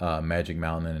 Magic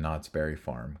Mountain, and Knott's Berry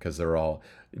Farm, because they're all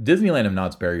Disneyland and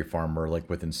Knott's Berry Farm are like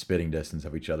within spitting distance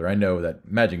of each other. I know that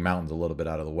Magic Mountain's a little bit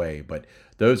out of the way, but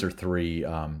those are three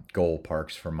goal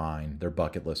parks for mine. They're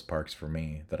bucket list parks for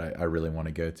me that I really want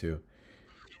to go to.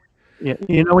 Yeah,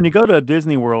 when you go to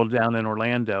Disney World down in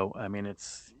Orlando, I mean,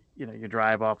 it's you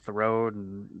drive off the road,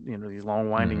 and these long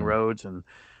winding Hmm. roads, and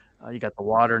you got the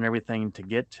water and everything to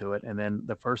get to it. And then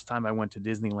the first time I went to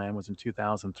Disneyland was in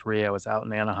 2003. I was out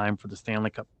in Anaheim for the Stanley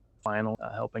Cup final,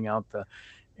 helping out the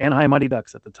Anaheim Mighty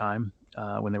Ducks at the time,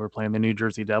 when they were playing the New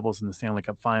Jersey Devils in the Stanley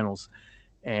Cup finals.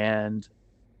 And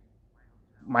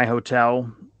my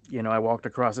hotel, I walked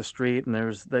across the street, and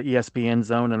there's the ESPN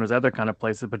zone, and there's other kind of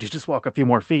places, but you just walk a few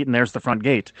more feet and there's the front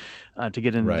gate to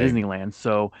get into Right. Disneyland.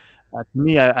 So to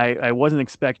me, I wasn't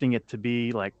expecting it to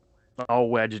be like all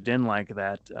wedged in like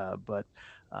that,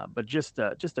 but just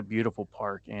a beautiful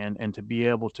park, and to be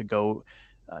able to go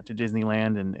to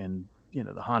Disneyland, and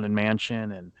the Haunted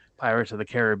Mansion and Pirates of the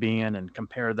Caribbean, and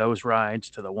compare those rides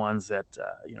to the ones that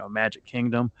Magic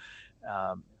Kingdom.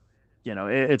 Um,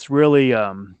 it's really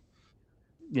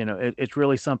it's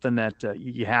really something that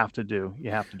you have to do.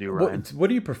 You have to do, Ryan. What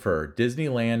do you prefer,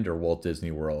 Disneyland or Walt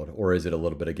Disney World, or is it a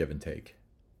little bit of give and take?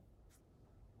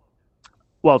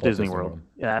 Walt Walt Disney Disney World. World.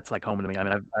 Yeah, that's like home to me. I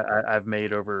mean, I've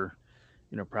made over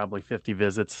probably 50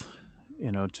 visits,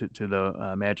 to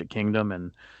the Magic Kingdom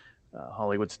and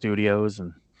Hollywood Studios,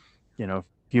 and a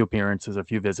few appearances, a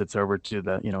few visits over to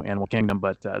the Animal Kingdom.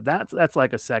 But that's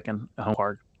like a second home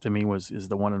park to me, is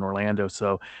the one in Orlando.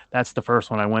 So that's the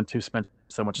first one I went to. Spent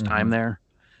so much time Hmm. there.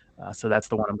 So that's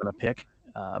the one I'm going to pick.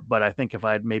 But I think if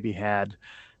I'd maybe had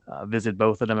visit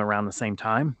both of them around the same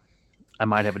time, I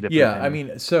might have a different Yeah, I opinion.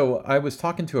 mean, so I was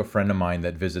talking to a friend of mine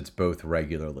that visits both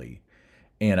regularly,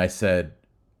 and I said,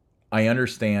 I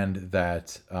understand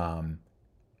that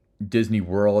Disney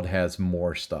World has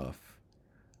more stuff.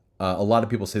 A lot of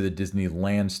people say the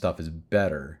Disneyland stuff is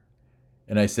better,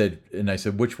 and I said,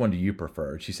 which one do you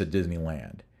prefer? She said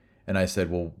Disneyland, and I said,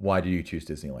 well, why do you choose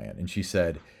Disneyland? And she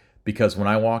said, because when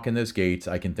I walk in those gates,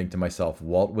 I can think to myself,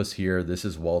 Walt was here. This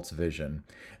is Walt's vision,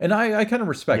 and I kind of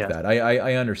respect Yes. that.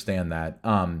 I understand that.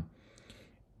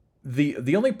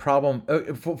 The only problem,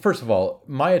 first of all,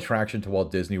 my attraction to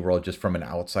Walt Disney World, just from an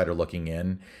outsider looking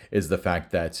in, is the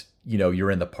fact that you're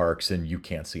in the parks and you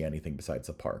can't see anything besides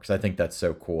the parks. I think that's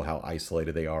so cool how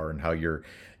isolated they are, and how you're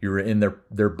in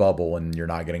their bubble and you're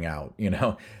not getting out.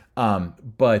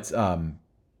 But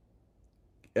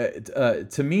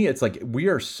to me, it's like we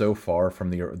are so far from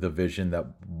the vision that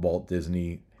Walt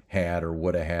Disney had or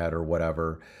would have had or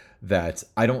whatever, that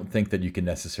I don't think that you can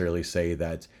necessarily say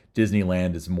that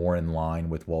Disneyland is more in line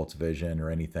with Walt's vision or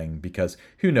anything, because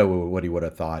who knows what he would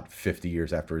have thought 50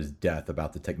 years after his death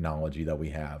about the technology that we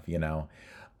have.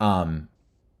 Um,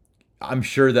 I'm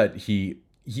sure that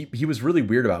he was really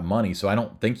weird about money, so I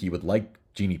don't think he would like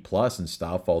Genie Plus and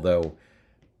stuff. Although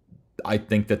I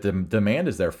think that the demand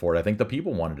is there for it. I think the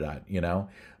people wanted that,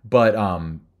 But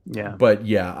Yeah. but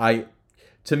yeah, I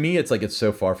to me it's like it's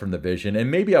so far from the vision,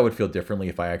 and maybe I would feel differently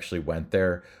if I actually went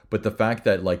there. But the fact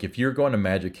that like if you're going to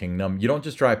Magic Kingdom, you don't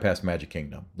just drive past Magic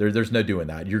Kingdom. There's no doing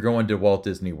that. You're going to Walt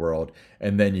Disney World,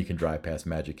 and then you can drive past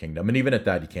Magic Kingdom, and even at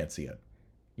that, you can't see it.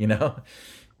 You know?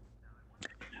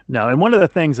 No, and one of the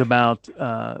things about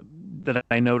that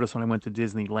I noticed when I went to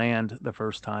Disneyland the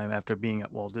first time after being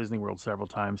at Walt Disney World several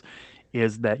times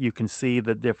is that you can see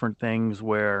the different things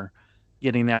where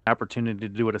getting that opportunity to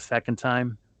do it a second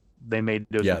time, they made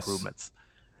those Yes. improvements.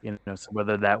 So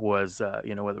whether that was whether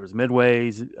it was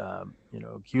midways,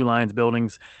 queue lines,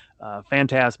 buildings,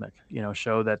 fantastic.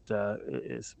 Show that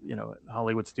is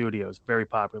Hollywood Studios, very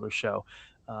popular show,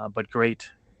 but great.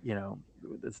 You know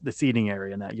the seating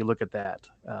area, and that you look at that,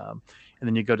 and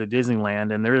then you go to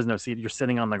Disneyland, and there is no seat. You're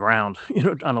sitting on the ground,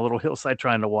 on a little hillside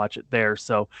trying to watch it there.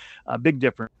 So, big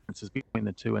differences between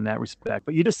the two in that respect.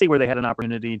 But you just see where they had an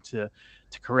opportunity to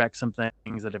correct some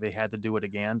things that if they had to do it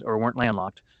again or weren't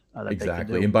landlocked, that they could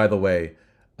Exactly. do. And by the way,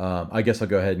 I guess I'll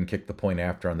go ahead and kick the point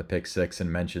after on the pick six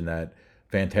and mention that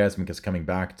Fantasmic is coming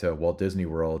back to Walt Disney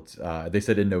World. They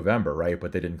said in November, right?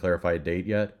 But they didn't clarify a date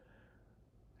yet.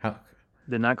 How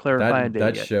Did not clarify a that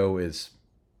date yet. show is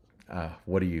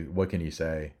what can you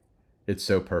say? It's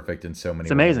so perfect in so many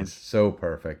It's amazing. ways. So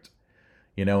perfect.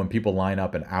 And people line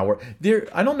up an hour. There,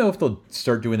 I don't know if they'll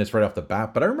start doing this right off the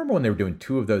bat, but I remember when they were doing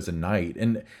two of those a night,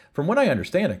 and from what I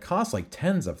understand, it costs like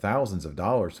tens of thousands of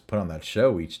dollars to put on that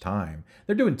show each time.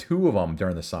 They're doing two of them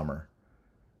during the summer.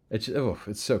 It's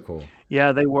so cool.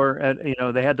 Yeah, they were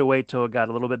they had to wait till it got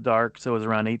a little bit dark, so it was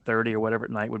around 8:30 or whatever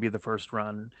at night would be the first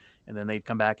run, and then they'd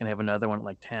come back and have another one at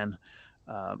like 10.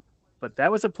 Uh, but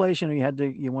that was a place you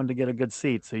wanted to get a good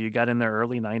seat, so you got in there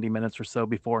early, 90 minutes or so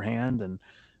beforehand, and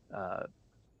uh,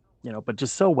 but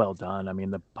just so well done. I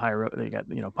mean, the pyro, you got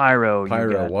pyro, you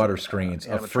Pyro, got water screens,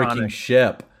 a freaking animatronic,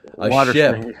 ship, a water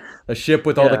ship, screen, a ship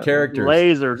with all the yeah, characters.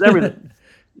 lasers, everything.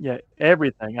 Yeah,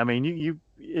 everything. I mean,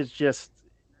 it's just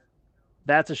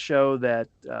that's a show that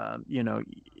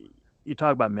you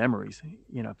talk about memories.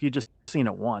 If you just seen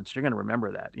it once, you're going to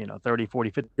remember that. 30, 40,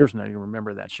 50 years from now, you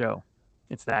remember that show.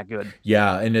 It's that good.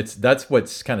 Yeah, and that's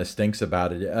what's kind of stinks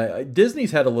about it.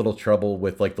 Disney's had a little trouble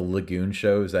with like the lagoon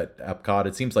shows at Epcot.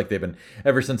 It seems like they've been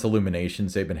ever since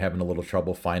Illuminations, they've been having a little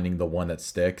trouble finding the one that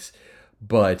sticks.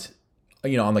 But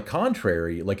on the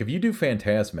contrary, like if you do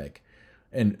Fantasmic,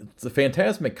 and the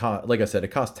Fantasmic, like I said, it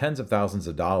costs tens of thousands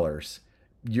of dollars.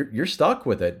 You're stuck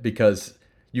with it because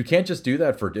you can't just do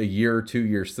that for a year, 2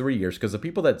 years, 3 years, because the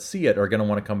people that see it are going to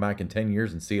want to come back in 10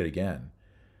 years and see it again.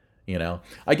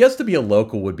 I guess to be a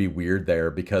local would be weird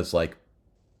there because like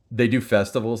they do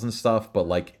festivals and stuff, but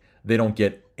like they don't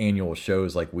get annual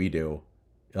shows like we do.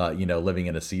 Living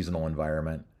in a seasonal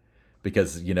environment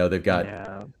because they've got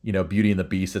Yeah. Beauty and the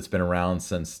Beast that's been around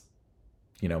since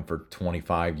for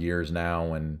 25 years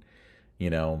now, and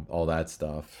all that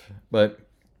stuff. But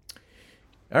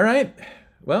all right,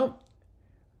 well,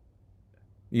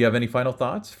 you have any final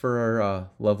thoughts for our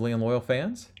lovely and loyal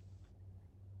fans?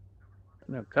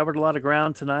 Covered a lot of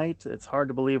ground tonight. It's hard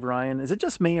to believe, Ryan. Is it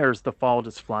just me, or is the fall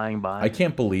just flying I by?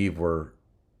 can't believe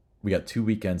we got 2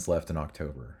 weekends left in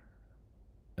October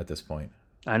at this point.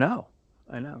 I know.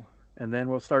 I know. And then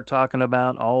we'll start talking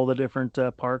about all the different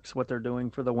parks, what they're doing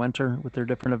for the winter with their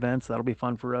different events. That'll be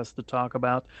fun for us to talk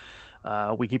about.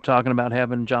 We keep talking about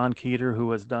having John Keeter, who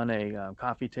has done a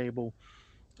coffee table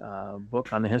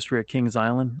book on the history of Kings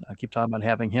Island. I keep talking about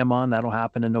having him on. That'll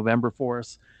happen in November for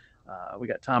us. We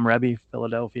got Tom Rebbe,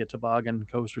 Philadelphia Toboggan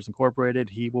Coasters Incorporated.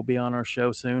 He will be on our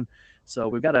show soon. So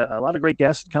we've got a lot of great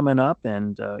guests coming up.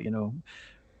 And,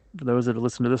 for those that have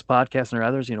listened to this podcast and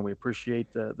others, we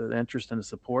appreciate the interest and the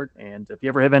support. And if you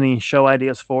ever have any show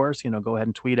ideas for us, go ahead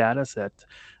and tweet at us at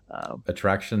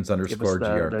Attractions give us underscore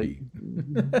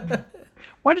GRP.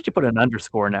 why did you put an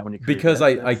underscore in that when you created Because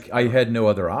that? I had no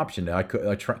other option.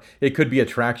 It could be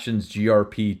Attractions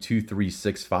GRP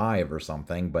 2365 or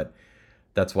something, but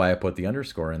that's why I put the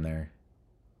underscore in there.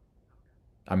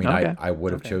 I mean, Okay. I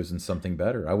would have Okay. chosen something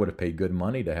better. I would have paid good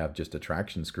money to have just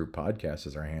Attractions Group Podcast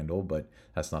as our handle, but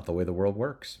that's not the way the world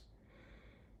works.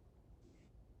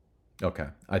 Okay,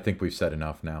 I think we've said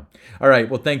enough now. All right,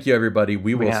 well, thank you, everybody.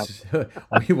 We We will,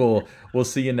 have. we'll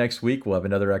see you next week. We'll have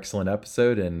another excellent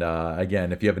episode. And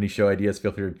again, if you have any show ideas,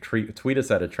 feel free to tweet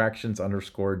us at attractions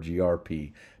underscore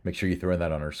GRP. Make sure you throw in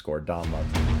that underscore. Don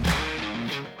loves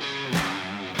it.